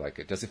don't I like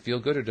it? Does it feel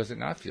good or does it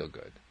not feel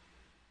good?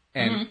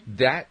 And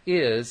that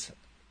is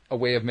a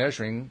way of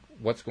measuring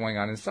what's going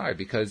on inside.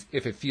 Because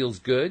if it feels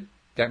good,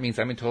 that means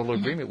I'm in total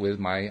agreement with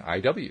my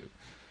IW.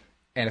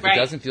 And if it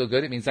doesn't feel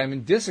good, it means I'm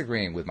in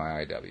disagreeing with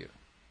my IW.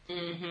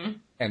 Mm-hmm.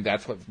 And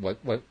that's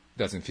what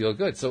doesn't feel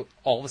good. So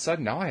all of a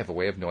sudden, now I have a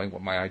way of knowing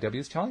what my IW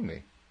is telling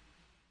me.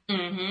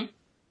 Mm-hmm.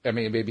 I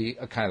mean, it may be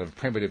a kind of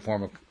primitive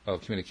form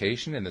of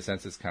communication in the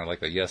sense it's kind of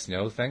like a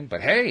yes-no thing. But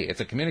hey,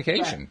 it's a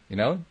communication, you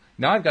know?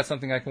 Now I've got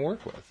something I can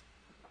work with.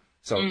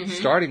 So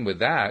starting with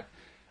that,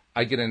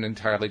 I get an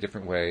entirely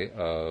different way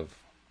of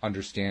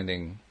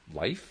understanding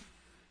life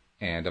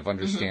and of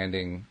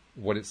understanding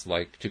what it's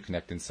like to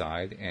connect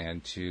inside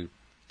and to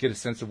get a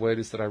sense of what it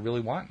is that I really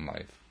want in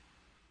life.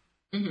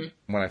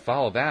 Mm-hmm. When I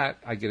follow that,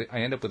 I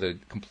end up with a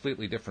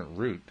completely different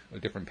route, a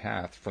different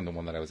path from the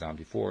one that I was on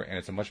before, and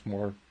it's a much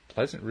more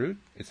pleasant route.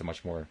 It's a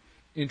much more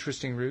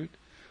interesting route.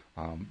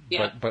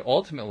 But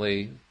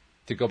ultimately,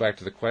 to go back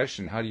to the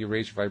question, how do you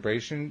raise your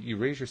vibration? You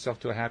raise yourself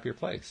to a happier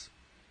place.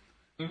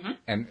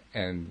 Mm-hmm.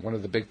 And one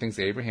of the big things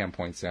that Abraham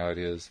points out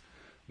is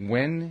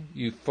when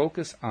you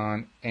focus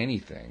on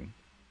anything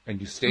and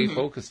you stay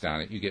focused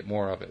on it, you get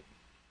more of it.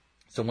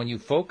 So when you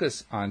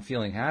focus on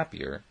feeling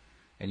happier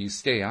and you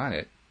stay on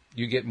it,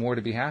 you get more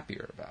to be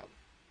happier about.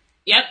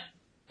 Yep.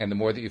 And the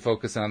more that you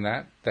focus on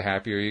that, the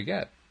happier you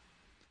get.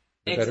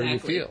 The better you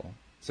feel.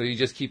 So you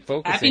just keep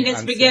focusing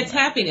happiness begets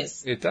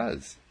happiness. It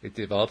does. It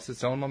develops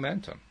its own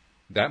momentum.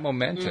 That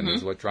momentum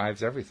is what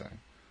drives everything.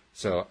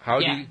 So how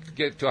do you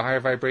get to a higher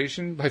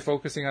vibration? By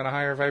focusing on a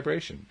higher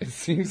vibration. It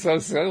seems so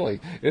silly.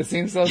 It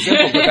seems so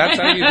simple, but that's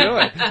how you do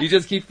it. You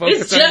just keep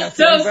focusing on It's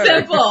just so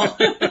simple.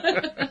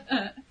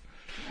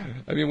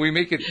 I mean, we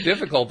make it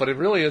difficult, but it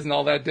really isn't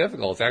all that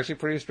difficult. It's actually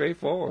pretty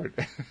straightforward.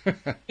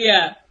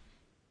 Yeah.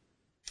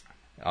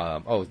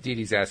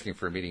 Didi's asking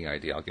for a meeting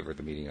ID. I'll give her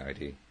the meeting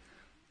ID.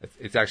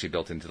 It's actually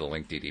built into the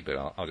link, Didi, but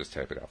I'll just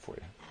type it out for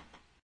you.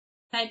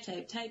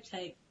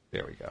 Type.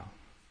 There we go.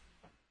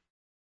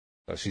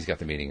 So she's got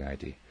the meeting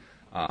ID.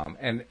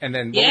 And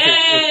then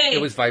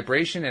it was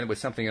vibration, and it was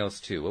something else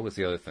too. What was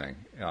the other thing?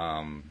 He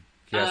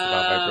asked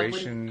about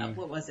vibration.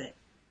 What was it?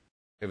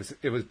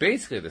 It was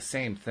basically the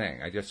same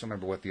thing. I just don't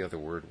remember what the other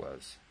word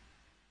was.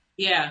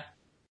 Yeah.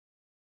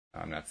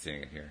 I'm not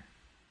seeing it here.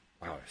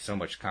 Wow, there's so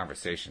much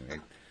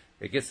conversation.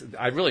 It gets.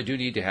 I really do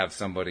need to have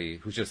somebody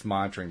who's just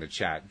monitoring the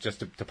chat just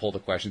to pull the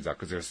questions out,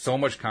 because there's so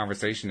much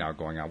conversation now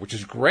going on, which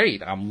is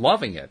great. I'm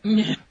loving it.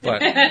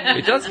 But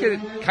it does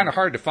get kind of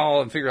hard to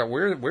follow and figure out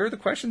where are the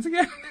questions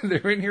again?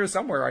 They're in here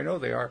somewhere. I know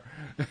they are.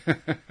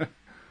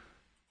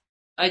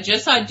 I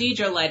just saw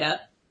Deidre light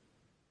up.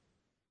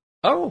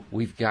 Oh,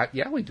 we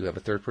do have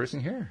a third person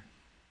here.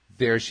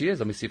 There she is.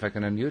 Let me see if I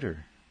can unmute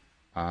her.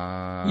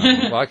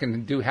 Well, I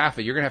can do half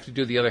it. You're going to have to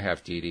do the other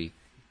half, Didi.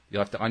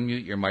 You'll have to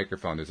unmute your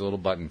microphone. There's a little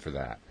button for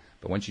that.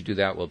 But once you do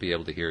that, we'll be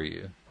able to hear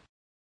you.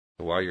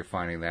 So while you're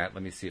finding that,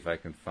 let me see if I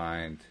can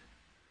find...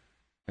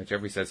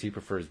 Jeffrey says he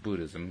prefers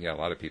Buddhism. Yeah, a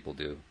lot of people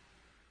do.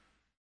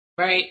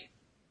 Right.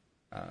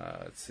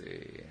 Let's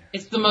see.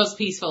 It's the most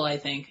peaceful, I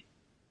think.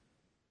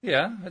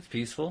 Yeah, it's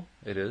peaceful.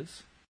 It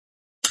is.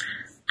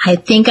 I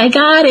think I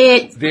got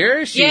it.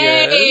 There she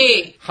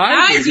is.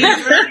 Hi,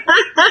 Deidre.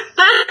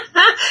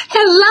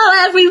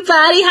 Hello,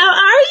 everybody. How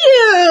are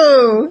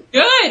you?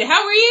 Good.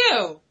 How are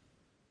you?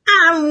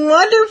 I'm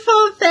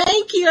wonderful.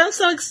 Thank you. I'm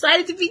so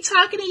excited to be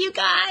talking to you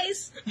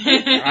guys.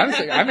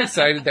 I'm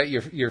excited that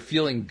you're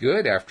feeling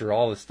good after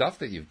all the stuff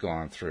that you've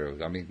gone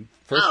through. I mean,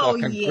 first of all,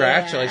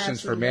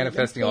 congratulations for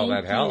manifesting all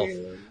that health.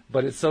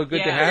 But it's so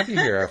good to have you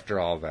here after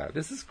all that.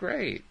 This is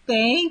great.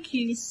 Thank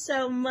you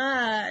so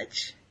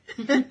much.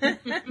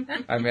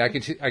 I mean, I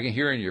can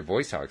hear in your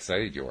voice how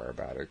excited you are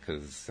about it,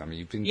 because I mean,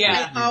 you've been.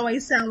 I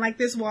always sound like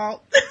this,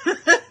 Walt.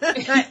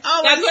 That's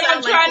what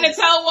I'm trying to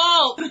tell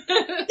Walt.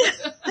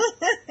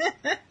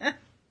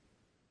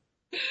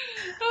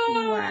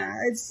 Wow,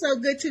 it's so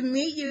good to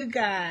meet you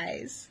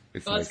guys.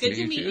 It's good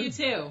to meet you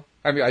too.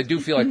 I mean, I do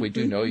feel like we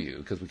do know you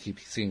because we keep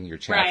seeing your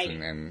chats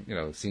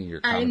and seeing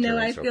your commentary. I know,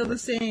 I so feel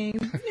forth. the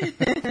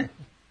same.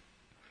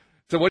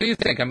 So what do you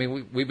think? I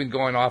mean, we've been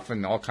going off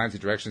in all kinds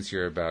of directions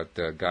here about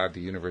God,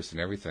 the universe,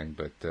 and everything,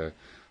 but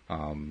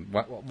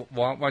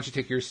why don't you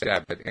take your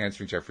stab at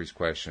answering Jeffrey's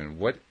question?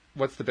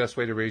 What's the best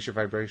way to raise your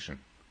vibration?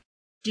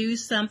 Do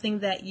something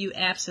that you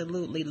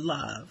absolutely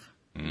love.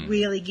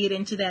 Really get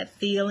into that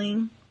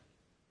feeling.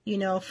 You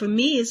know, for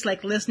me, it's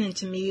like listening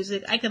to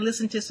music. I can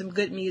listen to some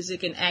good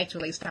music and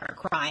actually start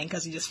crying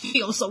because it just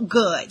feels so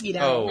good, you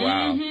know. Oh,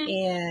 wow.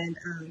 And,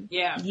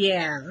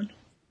 yeah.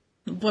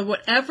 But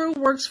whatever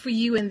works for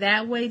you in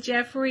that way,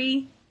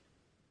 Jeffrey,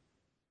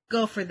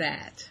 go for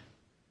that.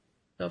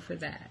 Go for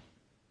that.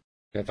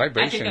 Yeah,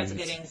 vibration I think that's a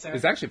good answer.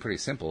 is actually pretty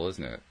simple,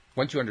 isn't it?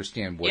 Once you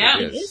understand what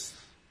it is.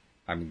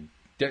 I mean,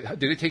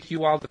 did it take you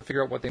a while to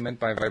figure out what they meant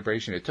by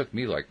vibration? It took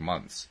me like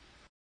months.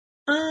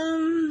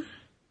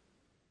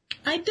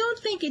 I don't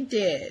think it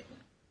did.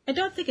 I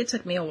don't think it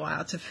took me a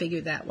while to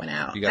figure that one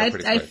out.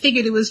 I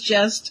figured it was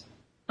just,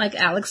 like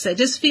Alex said,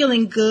 just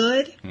feeling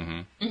good.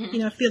 You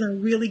know,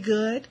 feeling really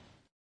good.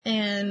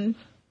 And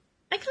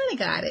I kind of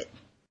got it.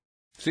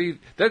 See,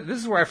 this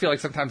is where I feel like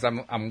sometimes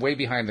I'm way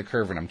behind the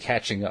curve and I'm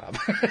catching up.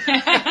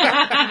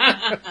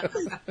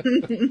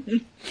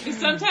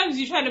 Sometimes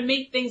you try to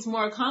make things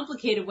more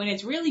complicated when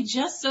it's really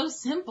just so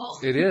simple.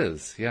 It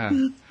is, yeah.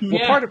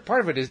 Well,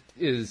 part of it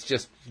is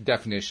just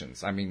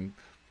definitions. I mean,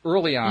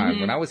 early on,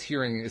 when I was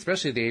hearing,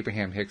 especially the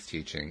Abraham Hicks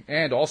teaching,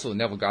 and also the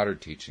Neville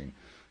Goddard teaching,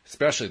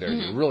 especially there,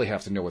 you really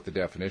have to know what the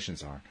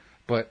definitions are.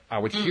 But I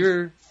would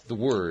hear the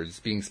words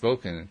being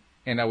spoken,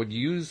 and I would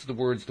use the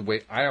words the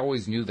way I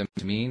always knew them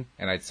to mean,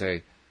 and I'd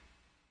say,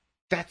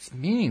 that's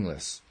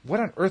meaningless. What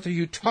on earth are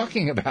you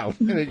talking about?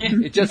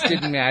 It just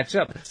didn't match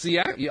up. So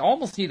you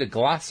almost need a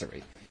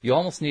glossary. You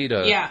almost need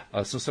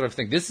some sort of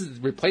thing.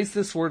 Replace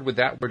this word with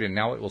that word, and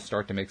now it will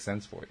start to make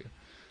sense for you.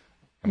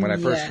 And when I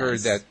first heard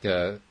that,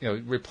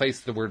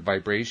 replace the word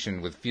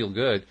vibration with feel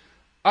good,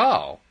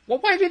 well,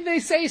 why didn't they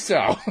say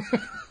so?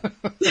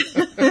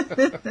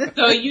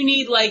 So you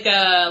need like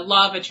a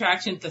law of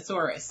attraction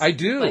thesaurus. I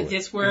do. Like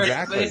this word,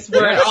 exactly. This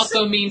word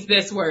also means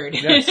this word.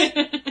 Yes.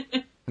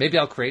 Maybe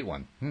I'll create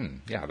one.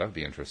 Yeah, that would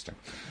be interesting.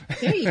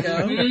 There you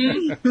go.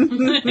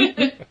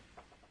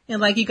 And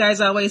like you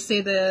guys always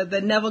say,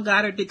 the Neville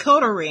Goddard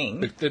decoder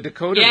ring. The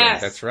decoder ring,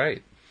 that's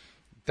right.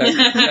 That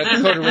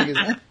decoder ring is,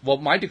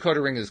 my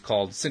decoder ring is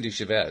called Cindy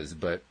Chavez,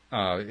 but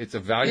it's a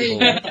valuable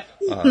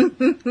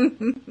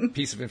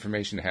piece of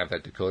information to have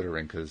that decoder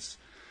ring because,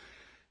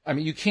 I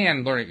mean, you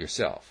can learn it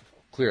yourself,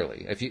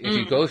 clearly. If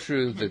you go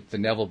through the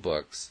Neville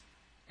books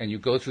and you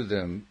go through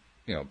them,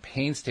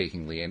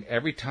 painstakingly, and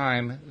every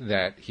time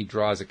that he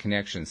draws a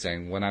connection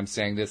saying, when I'm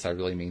saying this, I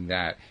really mean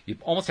that, you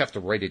almost have to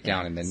write it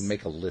down and then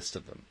make a list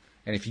of them.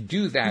 And if you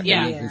do that,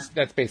 then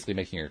that's basically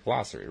making your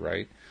glossary,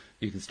 right?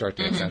 You can start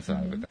to make sense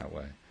out of it that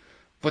way.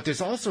 But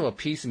there's also a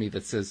piece of me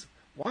that says,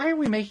 why are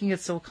we making it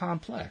so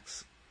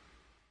complex?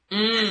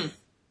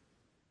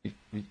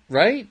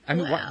 Right? I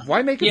mean,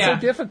 why make it so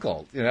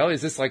difficult?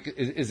 Is this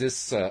is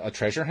this a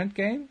treasure hunt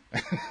game?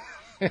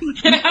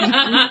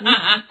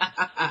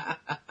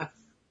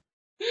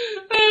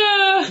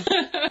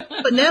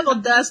 But Neville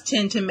does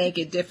tend to make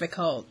it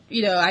difficult.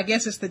 I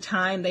guess it's the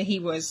time that he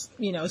was,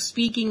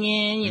 speaking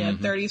in,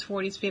 30s,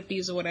 40s,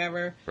 50s, or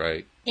whatever.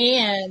 Right.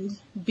 And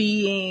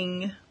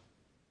being,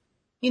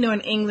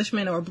 an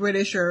Englishman or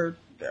British or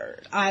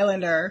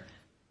Islander,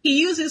 he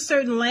uses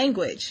certain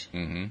language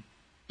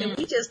that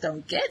we just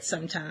don't get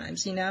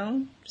sometimes,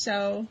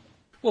 So.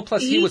 Well,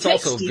 plus he was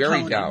also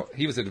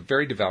he was a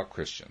very devout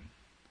Christian.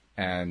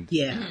 And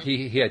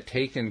he had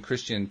taken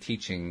Christian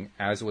teaching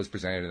as it was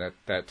presented at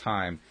that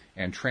time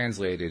and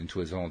translated it into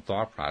his own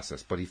thought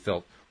process, but he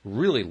felt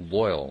really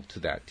loyal to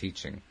that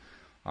teaching.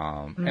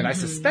 And I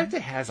suspect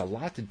it has a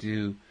lot to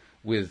do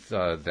with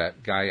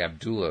that guy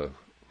Abdullah,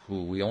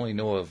 who we only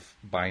know of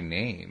by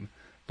name,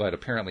 but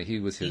apparently he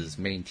was his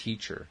main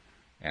teacher,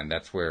 and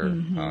that's where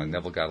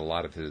Neville got a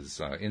lot of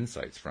his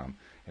insights from.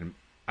 And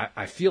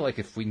I feel like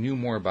if we knew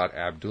more about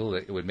Abdullah,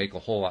 it would make a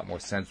whole lot more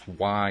sense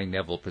why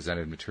Neville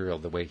presented material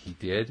the way he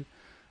did.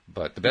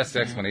 But the best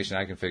explanation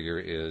I can figure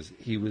is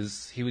he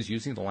was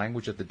using the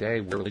language of the day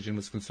where religion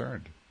was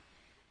concerned.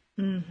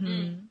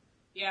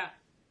 Yeah.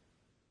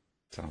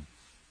 So.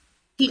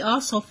 He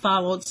also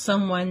followed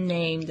someone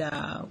named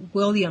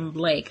William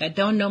Blake. I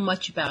don't know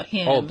much about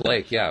him. Oh,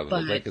 Blake, yeah.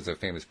 Blake is a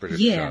famous British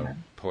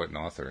poet and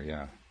author,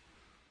 yeah.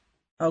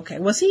 Okay.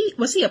 Was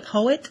he a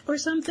poet or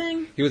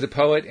something? He was a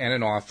poet and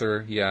an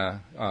author. Yeah.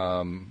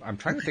 I'm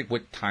trying to think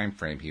what time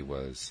frame he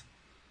was.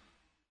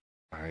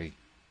 I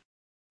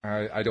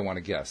don't want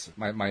to guess.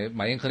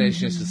 My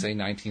inclination is to say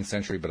 19th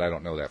century, but I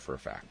don't know that for a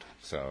fact.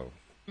 So.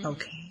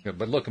 Okay. Yeah,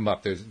 but look him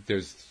up.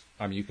 There's.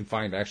 I mean, you can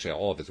find actually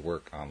all of his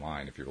work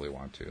online if you really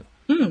want to.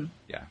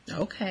 Yeah.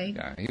 Okay.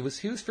 Yeah. He was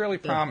fairly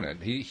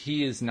prominent.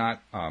 He is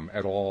not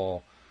at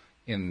all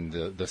in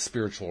the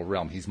spiritual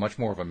realm. He's much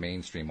more of a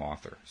mainstream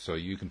author, so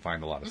you can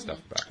find a lot of stuff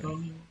about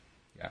him.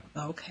 Yeah.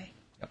 Okay.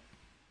 Yep.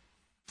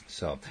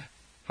 So,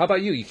 how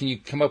about you? Can you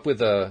come up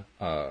with a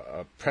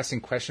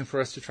pressing question for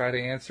us to try to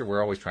answer?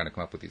 We're always trying to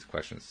come up with these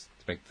questions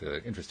to make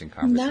the interesting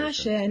conversation.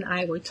 Nasha and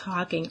I were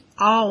talking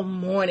all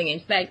morning. In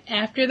fact,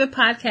 after the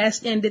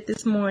podcast ended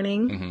this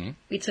morning,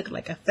 we took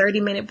like a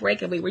 30-minute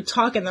break, and we were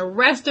talking the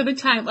rest of the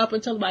time up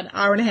until about an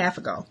hour and a half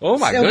ago. Oh,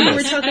 my goodness. We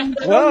were talking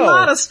about a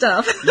lot of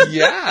stuff.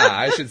 Yeah,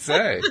 I should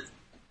say.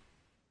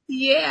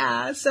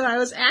 Yeah, so I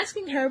was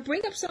asking her,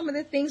 bring up some of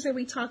the things that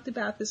we talked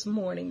about this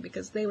morning,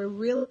 because they were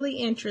really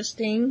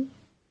interesting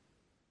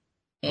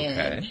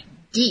and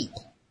deep.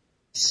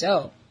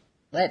 So,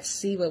 let's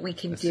see what we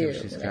can do.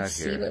 Let's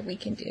see what we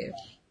can do.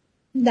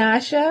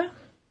 Nasha,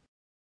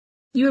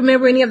 you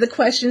remember any of the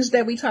questions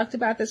that we talked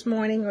about this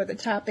morning or the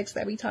topics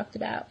that we talked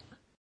about?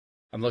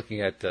 I'm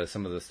looking at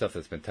some of the stuff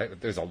that's been typed.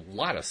 There's a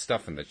lot of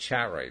stuff in the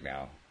chat right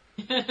now.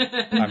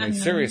 I mean,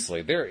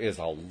 seriously, there is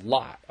a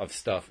lot of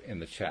stuff in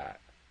the chat.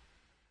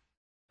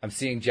 I'm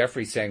seeing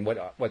Jeffrey saying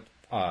what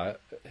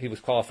he was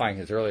qualifying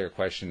his earlier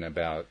question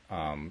about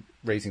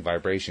raising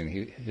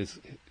vibration.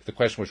 The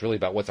question was really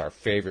about what's our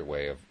favorite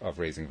way of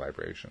raising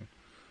vibration.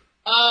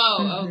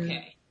 Oh,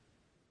 okay.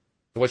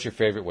 What's your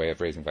favorite way of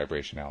raising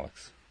vibration,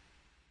 Alyx?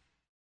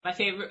 My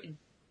favorite,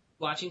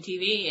 watching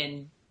TV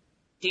and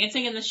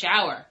dancing in the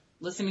shower.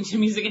 Listening to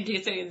music and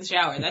dancing in the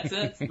shower.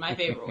 That's my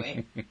favorite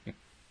way.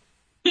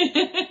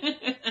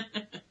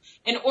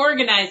 And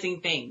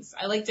organizing things.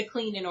 I like to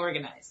clean and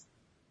organize.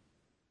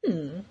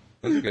 Those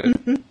are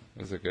good.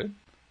 Those are good.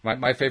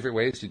 My favorite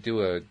way is to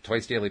do a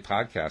twice daily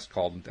podcast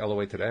called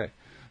LOA Today.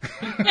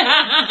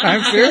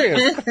 I'm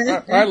serious.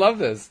 I love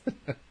this.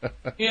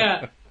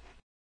 Yeah.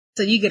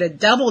 So you get a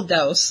double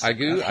dose. I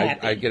do.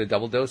 I get a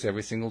double dose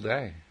every single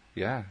day.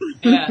 Yeah.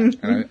 Yeah.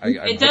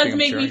 It does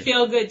make me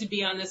feel good to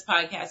be on this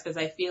podcast because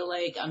I feel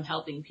like I'm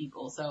helping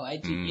people. So I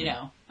do,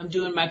 I'm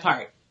doing my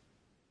part.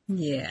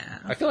 Yeah.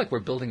 I feel like we're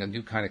building a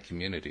new kind of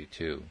community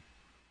too.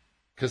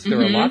 Because there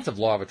are lots of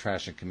law of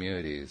attraction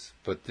communities,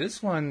 but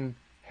this one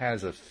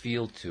has a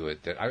feel to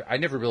it that I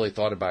never really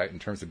thought about in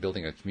terms of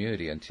building a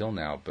community until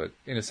now. But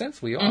in a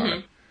sense, we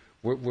are.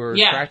 We're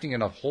attracting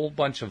in a whole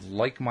bunch of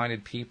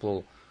like-minded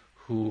people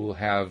who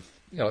have,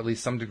 at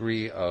least some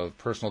degree of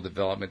personal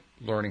development,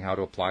 learning how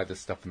to apply this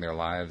stuff in their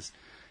lives,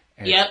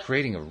 and it's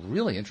creating a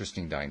really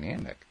interesting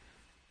dynamic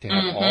to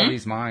have all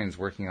these minds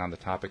working on the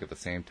topic at the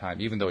same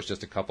time, even though it's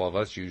just a couple of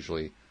us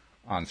usually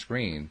on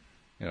screen,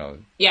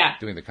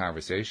 doing the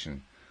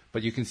conversation.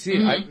 But you can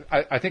see,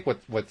 I think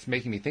what's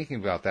making me thinking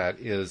about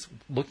that is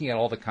looking at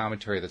all the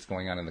commentary that's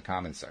going on in the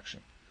comments section.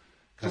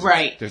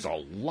 Right. There's a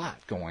lot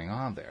going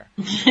on there.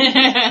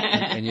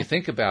 and you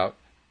think about,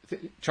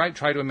 try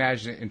to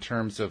imagine it in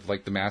terms of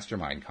like the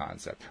mastermind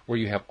concept, where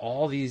you have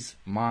all these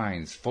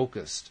minds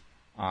focused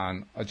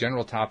on a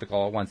general topic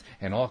all at once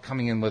and all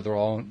coming in with their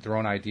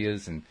own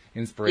ideas and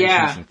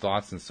inspirations and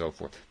thoughts and so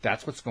forth.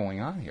 That's what's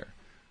going on here.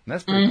 And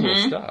that's pretty cool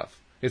stuff.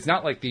 It's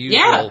not like the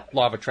usual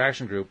law of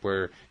attraction group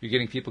where you're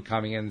getting people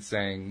coming in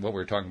saying what we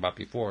were talking about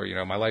before,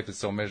 my life is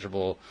so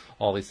miserable,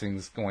 all these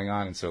things going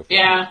on and so forth.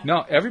 Yeah.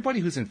 No, everybody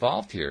who's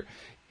involved here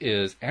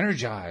is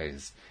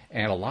energized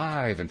and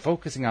alive and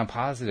focusing on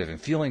positive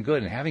and feeling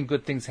good and having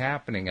good things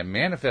happening and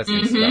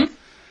manifesting stuff.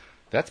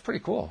 That's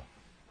pretty cool.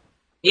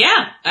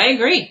 Yeah, I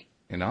agree.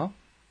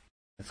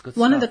 That's good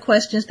One stuff. of the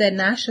questions that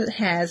Nasha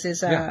has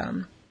is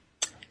how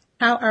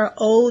our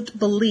old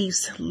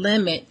beliefs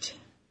limit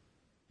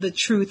the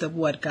truth of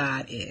what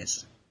God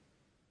is.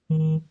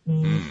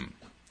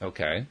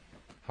 Okay.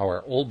 How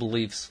our old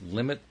beliefs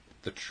limit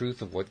the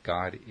truth of what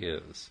God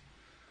is.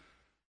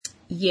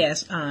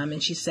 Yes,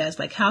 and she says,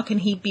 how can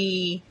he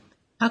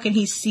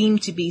seem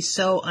to be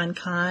so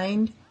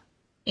unkind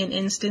in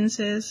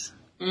instances?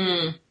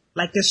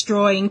 Like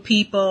destroying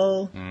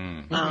people,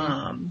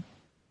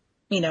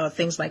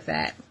 things like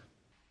that.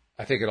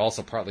 I think it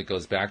also partly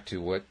goes back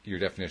to what your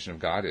definition of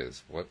God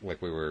is.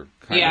 Like we were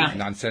kind of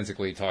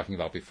nonsensically talking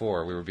about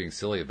before. We were being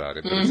silly about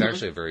it, but it's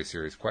actually a very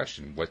serious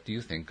question. What do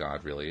you think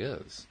God really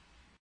is?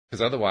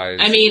 Because otherwise,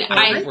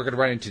 we're going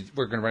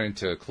to run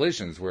into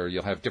collisions where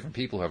you'll have different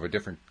people who have a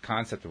different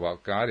concept of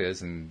what God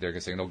is, and they're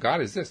going to say, "No,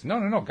 God is this.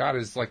 No, God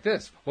is like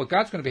this. Well,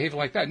 God's going to behave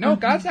like that. No,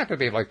 God's not going to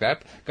behave like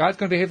that. God's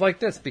going to behave like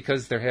this,"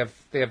 because they have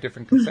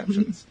different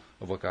conceptions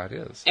of what God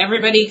is.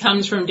 Everybody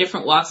comes from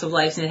different walks of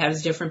life and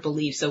has different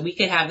beliefs, so we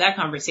could have that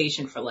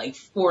conversation for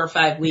 4 or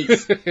 5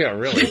 weeks. Yeah,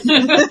 really.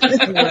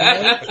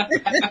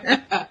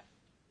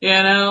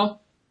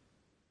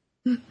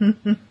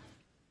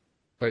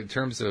 But in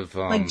terms of...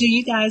 do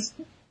you guys...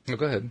 No,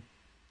 go ahead.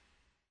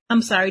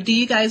 I'm sorry, do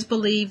you guys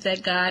believe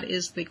that God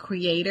is the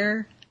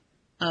creator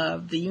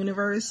of the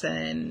universe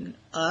and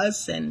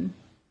us and,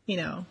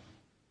 Again,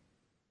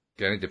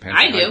 it depends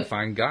on how you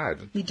define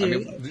God. You do? I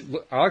mean,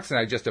 Alyx and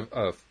I just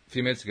a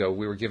few minutes ago,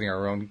 we were giving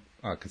our own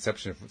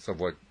conception of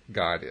what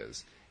God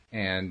is.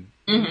 And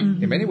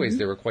in many ways,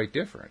 they were quite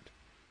different,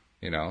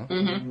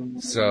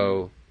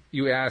 So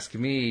you ask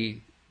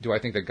me, do I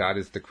think that God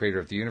is the creator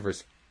of the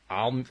universe?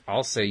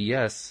 I'll say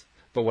yes.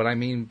 But what I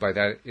mean by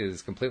that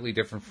is completely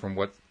different from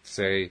what,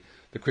 say,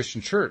 the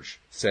Christian church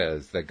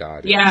says that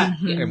God is. Yeah.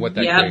 And what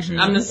that creation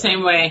is. I'm the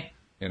same way.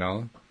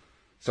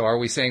 So are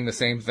we saying the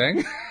same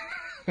thing?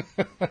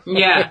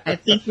 Yeah. I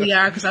think we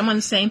are, because I'm on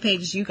the same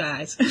page as you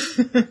guys.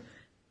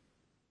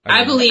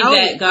 I believe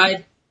that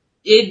God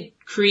did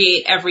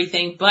create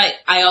everything, but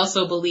I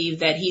also believe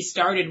that he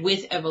started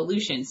with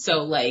evolution.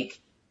 So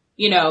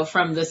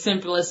from the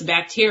simplest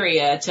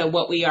bacteria to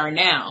what we are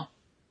now.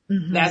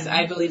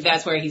 I believe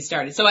that's where he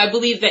started. So I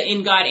believe that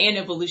in God and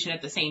evolution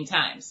at the same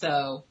time.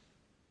 So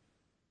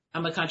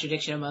I'm a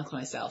contradiction amongst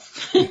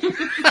myself.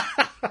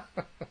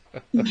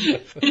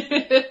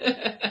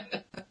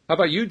 How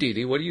about you,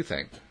 Didi? What do you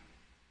think?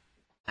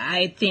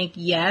 I think,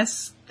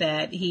 yes,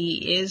 that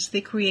he is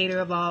the creator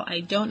of all. I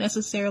don't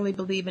necessarily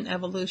believe in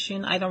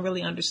evolution. I don't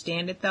really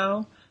understand it,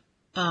 though.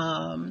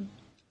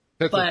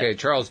 That's okay.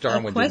 Charles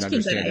Darwin didn't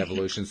understand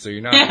evolution, so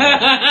you're not.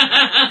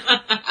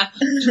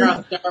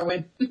 Charles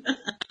Darwin.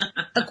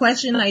 A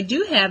question I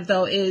do have,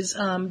 though, is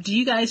do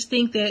you guys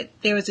think that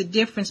there is a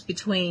difference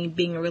between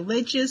being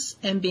religious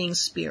and being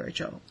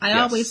spiritual? I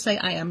always say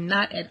I am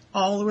not at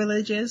all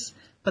religious,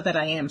 but that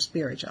I am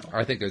spiritual.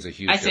 I think there's a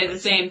huge difference. I say the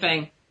same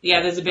thing.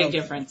 Yeah, there's a big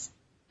difference.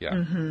 Yeah.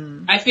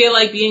 Mm-hmm. I feel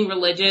like being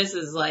religious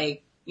is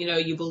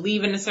you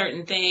believe in a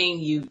certain thing,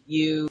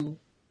 you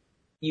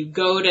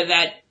go to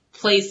that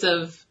place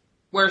of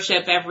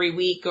worship every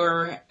week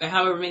or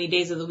however many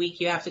days of the week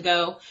you have to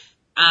go.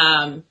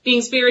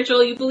 Being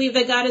spiritual, you believe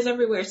that God is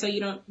everywhere, so you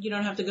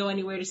don't have to go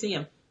anywhere to see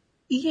him.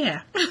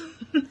 Yeah.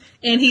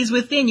 And he's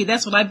within you.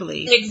 That's what I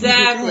believe.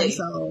 Exactly.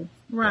 So,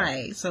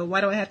 right. So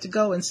why do I have to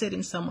go and sit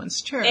in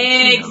someone's church?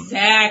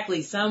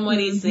 Exactly.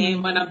 Somebody's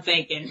saying what I'm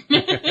thinking.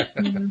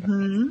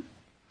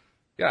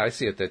 Yeah, I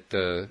see it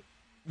that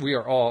we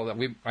are all,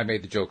 I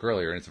made the joke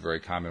earlier, and it's a very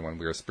common one.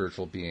 We are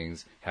spiritual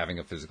beings having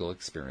a physical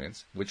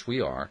experience, which we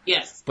are.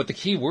 Yes. But the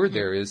key word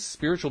there is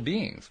spiritual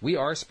beings. We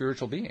are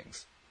spiritual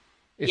beings.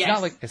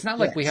 It's not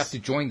like we have to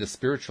join the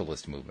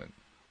spiritualist movement.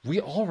 We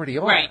already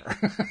are. Right.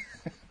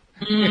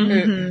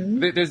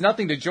 There's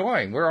nothing to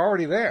join. We're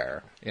already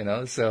there,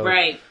 so.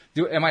 Right.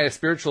 Am I a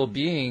spiritual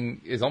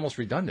being is almost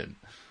redundant.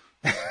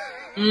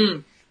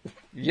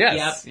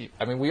 Yes. Yep.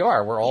 I mean, we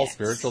are. We're all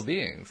spiritual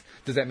beings.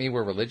 Does that mean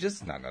we're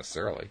religious? Not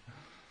necessarily.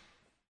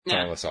 No,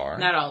 some of us are.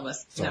 Not all of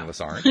us. Some of us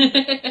aren't.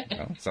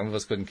 Some of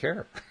us couldn't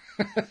care.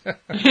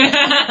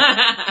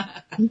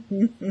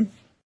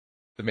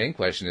 The main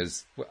question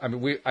is,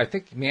 I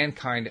think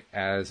mankind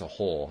as a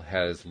whole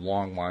has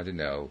long wanted to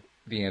know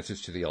the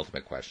answers to the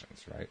ultimate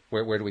questions, right?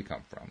 Where do we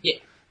come from? Yeah.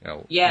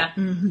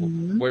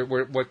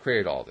 What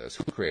created all this?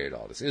 Who created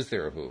all this? Is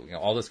there a who?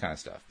 All this kind of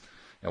stuff.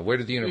 Where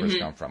did the universe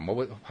come from?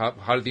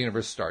 How did the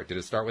universe start? Did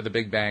it start with a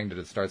big bang? Did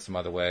it start some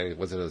other way?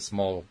 Was it a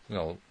small,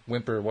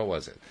 whimper? What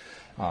was it?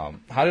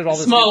 How did all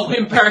this small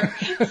whimper?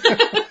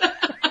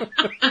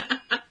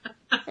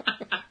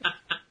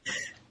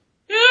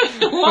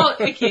 Well,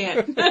 it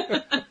can't.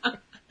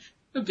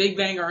 A big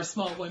bang or a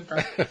small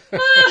whimper.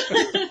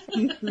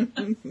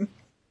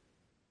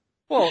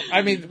 Well,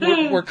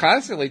 we're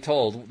constantly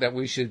told that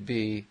we should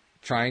be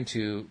trying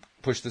to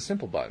push the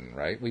simple button,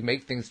 right? We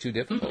make things too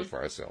difficult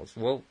for ourselves.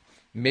 Well,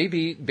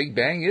 maybe Big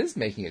Bang is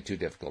making it too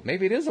difficult.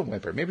 Maybe it is a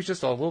whimper. Maybe it's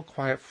just a little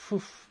quiet,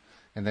 poof,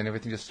 and then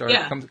everything just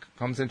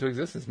comes into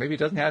existence. Maybe it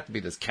doesn't have to be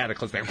this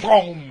cataclysmic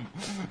boom.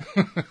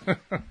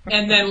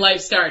 And then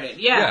life started.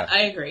 Yeah,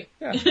 I agree.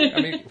 Yeah,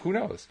 who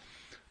knows?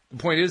 The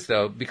point is,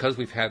 though, because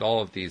we've had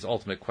all of these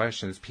ultimate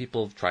questions,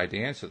 people have tried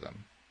to answer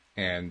them.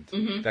 And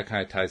that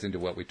kind of ties into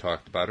what we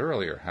talked about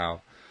earlier,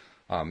 how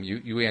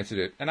you answered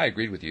it, and I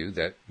agreed with you,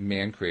 that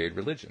man created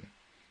religion.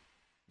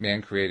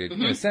 Man created,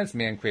 in a sense,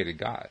 man created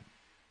God,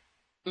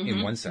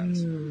 in one sense.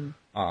 And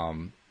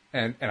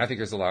I think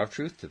there's a lot of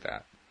truth to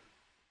that.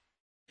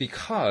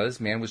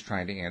 Because man was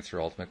trying to answer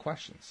ultimate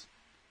questions.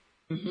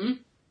 And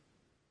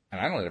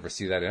I don't ever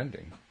see that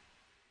ending.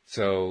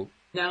 So,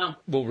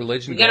 will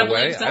religion go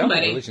away? I don't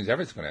think religion's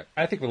ever going to.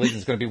 I think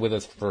religion's going to be with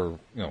us for,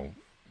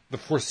 the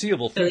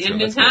foreseeable future. The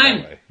end of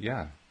time.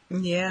 Yeah.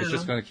 Yeah. It's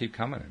just going to keep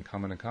coming and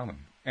coming and coming.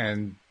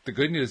 And the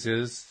good news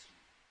is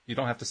you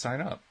don't have to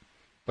sign up.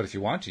 But if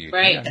you want to, you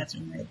can. That's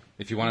right.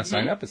 If you want to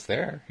sign up, it's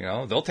there.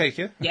 They'll take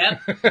you.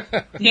 Yep.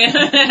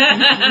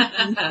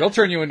 They'll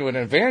turn you into an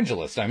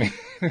evangelist.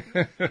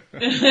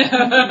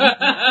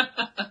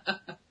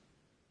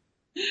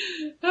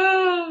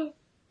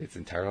 It's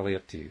entirely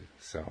up to you.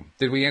 So,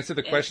 did we answer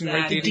the question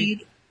right,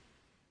 Didi?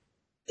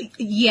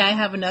 Yeah, I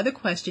have another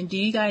question. Do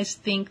you guys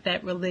think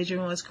that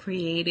religion was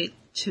created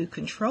to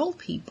control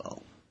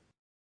people?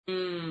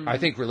 I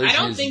think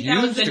religion is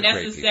used to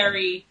create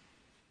people.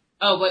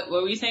 Oh, what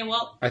were you saying,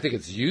 Walt? I think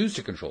it's used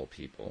to control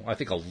people. I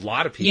think a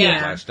lot of people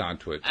latched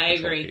onto it to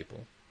control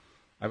people.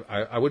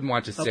 I wouldn't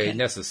want to say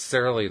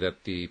necessarily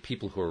that the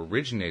people who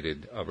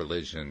originated a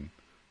religion,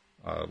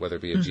 whether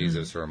it be a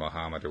Jesus or a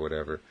Muhammad or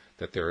whatever,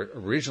 that their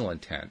original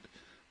intent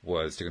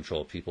was to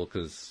control people,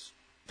 because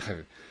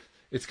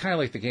it's kind of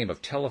like the game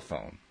of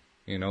telephone,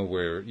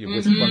 where you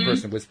one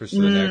person whispers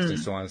to the next and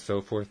so on and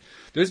so forth.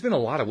 There's been a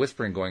lot of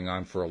whispering going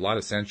on for a lot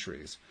of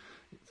centuries.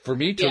 For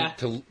me to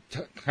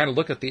kind of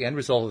look at the end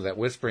result of that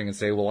whispering and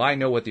say, well, I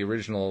know what the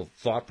original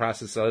thought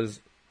process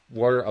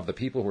were of the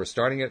people who were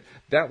starting it,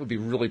 that would be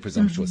really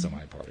presumptuous on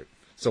my part.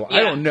 So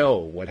I don't know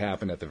what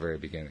happened at the very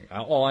beginning.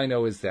 All I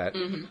know is that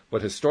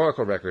what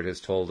historical record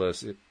has told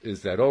us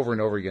is that over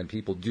and over again,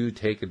 people do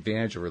take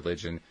advantage of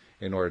religion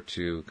in order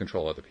to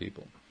control other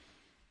people.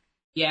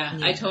 Yeah,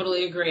 I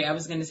totally agree. I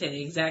was going to say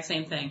the exact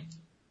same thing.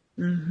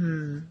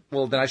 Mm-hmm.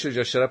 Well, then I should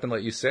just shut up and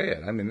let you say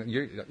it. I mean,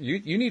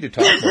 you need to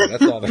talk more.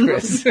 That's all there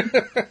is.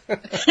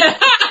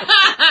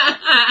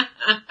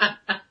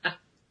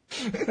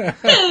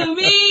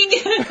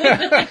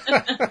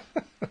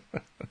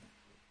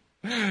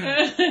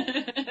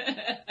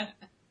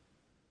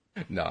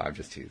 No, I'm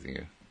just teasing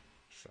you.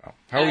 So,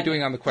 how are we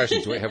doing on the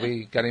questions? Have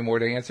we got any more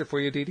to answer for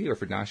you, Didi, or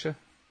for Nasha?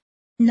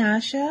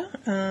 Nasha,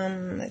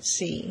 let's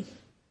see.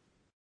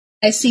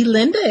 I see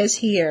Linda is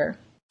here.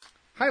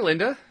 Hi,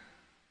 Linda.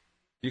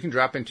 You can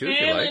drop in too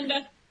if you like.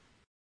 Linda.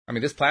 I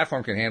mean, this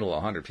platform can handle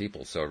 100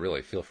 people, so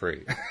really, feel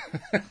free.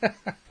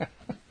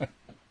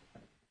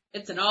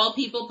 It's an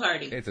all-people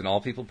party. It's an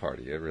all-people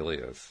party. It really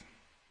is.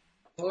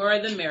 More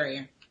the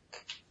merrier.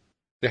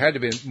 There had to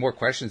be more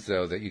questions,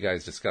 though, that you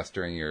guys discussed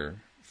during your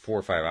 4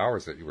 or 5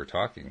 hours that you were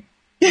talking.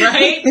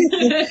 Right?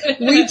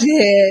 We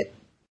did.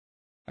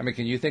 I mean,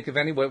 can you think of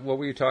any? What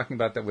were you talking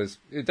about that was...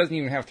 It doesn't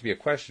even have to be a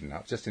question,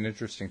 not just an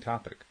interesting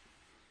topic.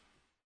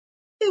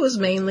 It was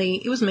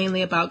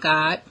mainly about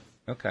God.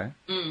 Okay.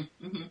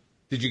 Mm-hmm.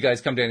 Did you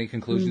guys come to any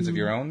conclusions of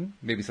your own?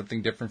 Maybe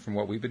something different from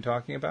what we've been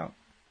talking about?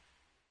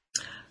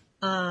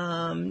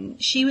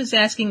 She was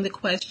asking the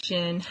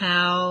question,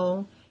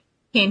 how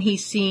can he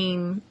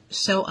seem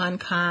so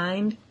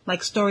unkind?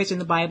 Like stories in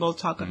the Bible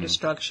talk of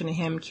destruction and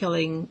him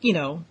killing,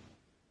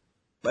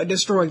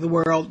 destroying the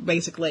world,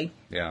 basically.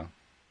 Yeah.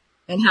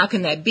 And how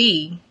can that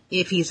be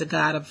if he's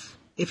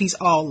if he's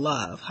all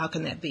love? How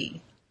can that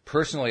be?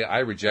 Personally, I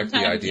reject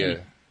the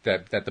idea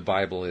that the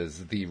Bible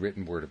is the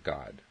written word of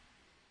God.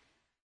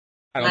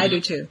 I do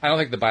too. I don't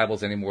think the Bible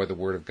is any more the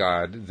word of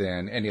God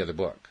than any other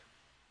book.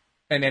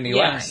 And any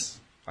less.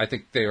 I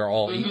think they are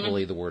all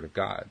equally the word of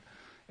God.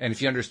 And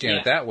if you understand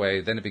it that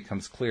way, then it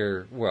becomes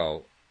clear,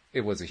 well,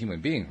 it was a human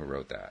being who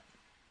wrote that.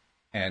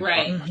 And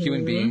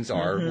human beings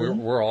are,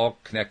 we're all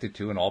connected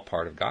to and all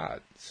part of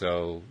God.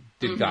 So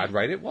did God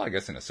write it? Well, I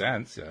guess in a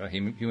sense,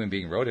 human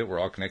being wrote it. We're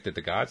all connected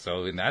to God.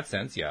 So in that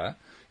sense,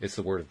 it's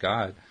the word of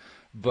God.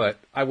 But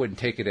I wouldn't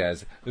take it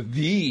as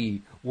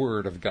the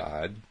word of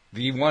God,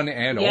 the one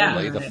and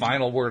only, the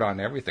final word on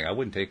everything. I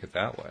wouldn't take it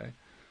that way.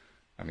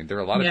 I mean, there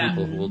are a lot of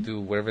people who will do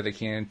whatever they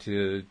can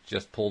to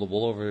just pull the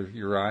wool over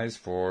your eyes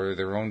for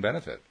their own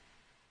benefit.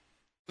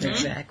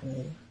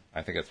 Exactly.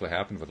 I think that's what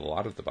happened with a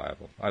lot of the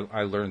Bible.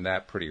 I learned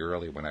that pretty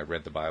early when I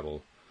read the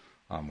Bible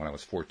when I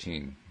was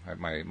 14.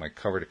 My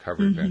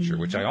cover-to-cover adventure,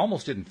 which I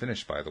almost didn't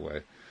finish, by the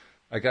way.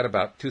 I got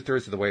about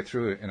 2/3 of the way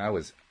through it, and I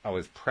was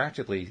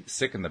practically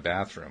sick in the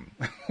bathroom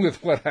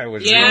with what I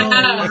was reading.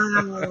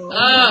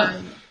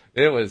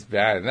 It was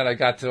bad. And then I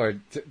got to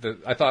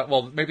I thought,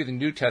 well, maybe the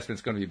New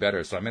Testament's going to be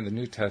better. So I'm in the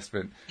New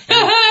Testament.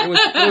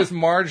 It was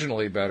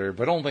marginally better,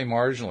 but only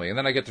marginally. And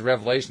then I get to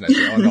Revelation. I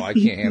say, oh no, I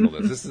can't handle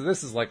this.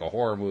 This is like a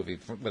horror movie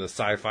with a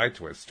sci-fi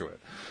twist to it.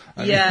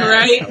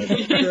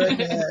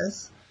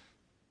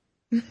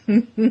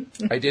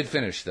 I did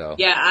finish though.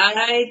 Yeah,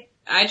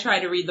 I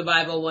tried to read the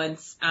Bible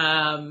once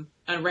on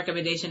a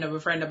recommendation of a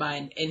friend of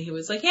mine, and he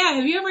was like, "Yeah,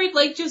 have you ever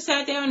just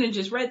sat down and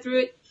just read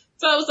through it?"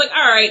 So I was like,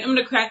 all right, I'm going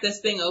to crack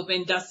this thing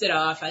open, dust it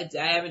off. I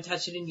haven't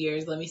touched it in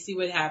years. Let me see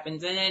what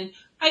happens. And then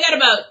I got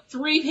about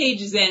 3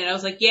 pages in, and I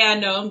was like, yeah,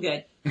 no, I'm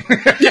good.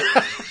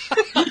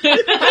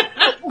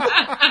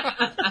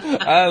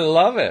 I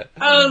love it.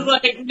 I was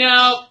like,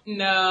 no,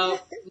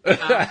 not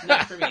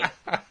for me.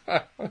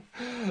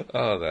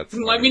 Oh, that's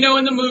funny. Let me know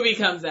when the movie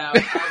comes out.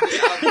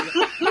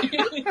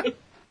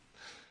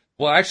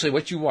 Well, actually,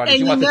 what you want is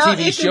you want the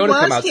TV show to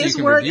come out so you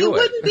can review it.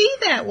 It wouldn't be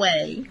that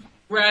way.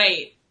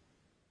 Right.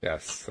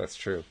 Yes, that's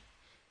true.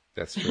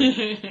 That's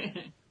true.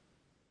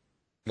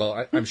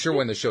 Well, I'm sure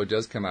when the show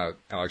does come out,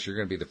 Alex, you're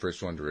going to be the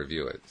first one to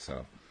review it.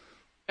 So,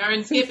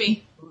 darn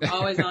Skippy,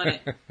 always on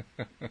it.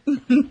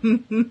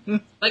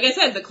 Like I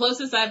said, the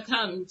closest I've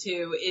come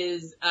to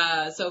is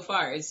so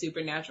far is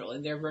Supernatural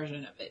and their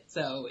version of it.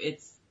 So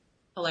it's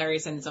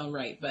hilarious in its own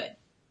right, but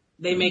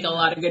they make a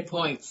lot of good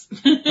points.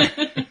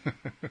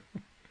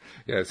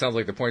 Yeah, it sounds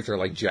like the points are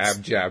like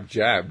jab, jab,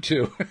 jab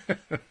too.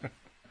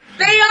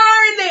 They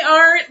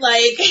aren't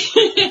like,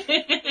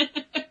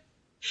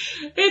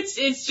 it's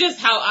it's just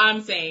how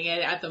I'm saying it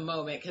at the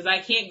moment, because I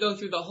can't go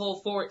through the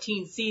whole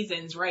 14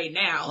 seasons right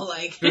now.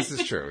 Like, this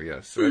is true.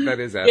 Yes, that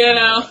is you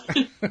know.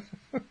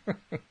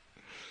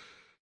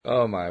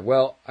 Oh my!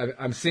 Well,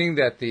 I'm seeing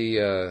that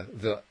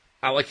the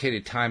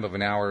allocated time of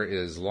an hour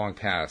is long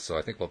past, so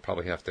I think we'll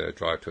probably have to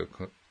draw it to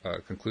a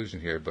conclusion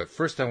here. But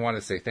first, I want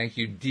to say thank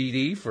you,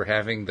 Didi, for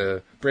having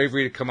the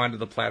bravery to come onto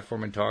the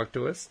platform and talk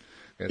to us.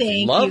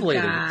 It's lovely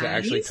to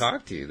actually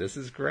talk to you. This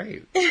is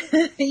great.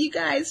 You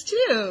guys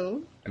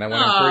too. And I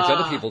want to encourage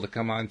other people to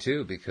come on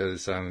too,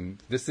 because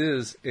this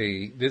isn't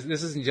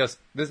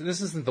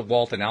the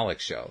Walt and Alyx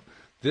show.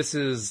 This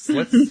is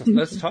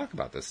let's talk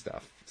about this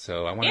stuff.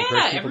 So I want to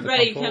encourage people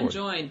everybody to come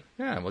join.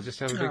 Yeah, we'll just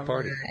have a big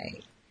party.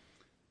 Right.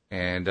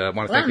 And I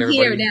want to thank everybody.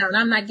 I'm here now, and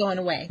I'm not going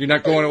away. You're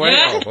not going away?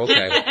 Oh,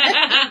 okay.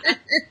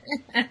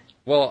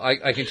 Well,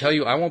 I can tell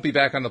you I won't be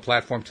back on the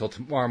platform till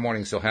tomorrow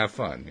morning, so have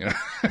fun. You know?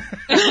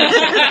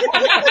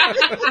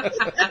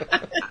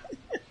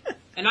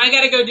 And I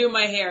got to go do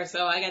my hair,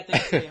 so I got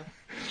things to do.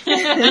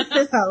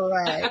 All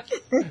right.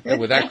 And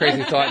with that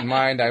crazy thought in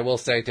mind, I will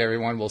say to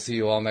everyone, we'll see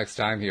you all next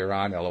time here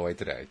on LOA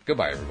Today.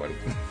 Goodbye, everybody.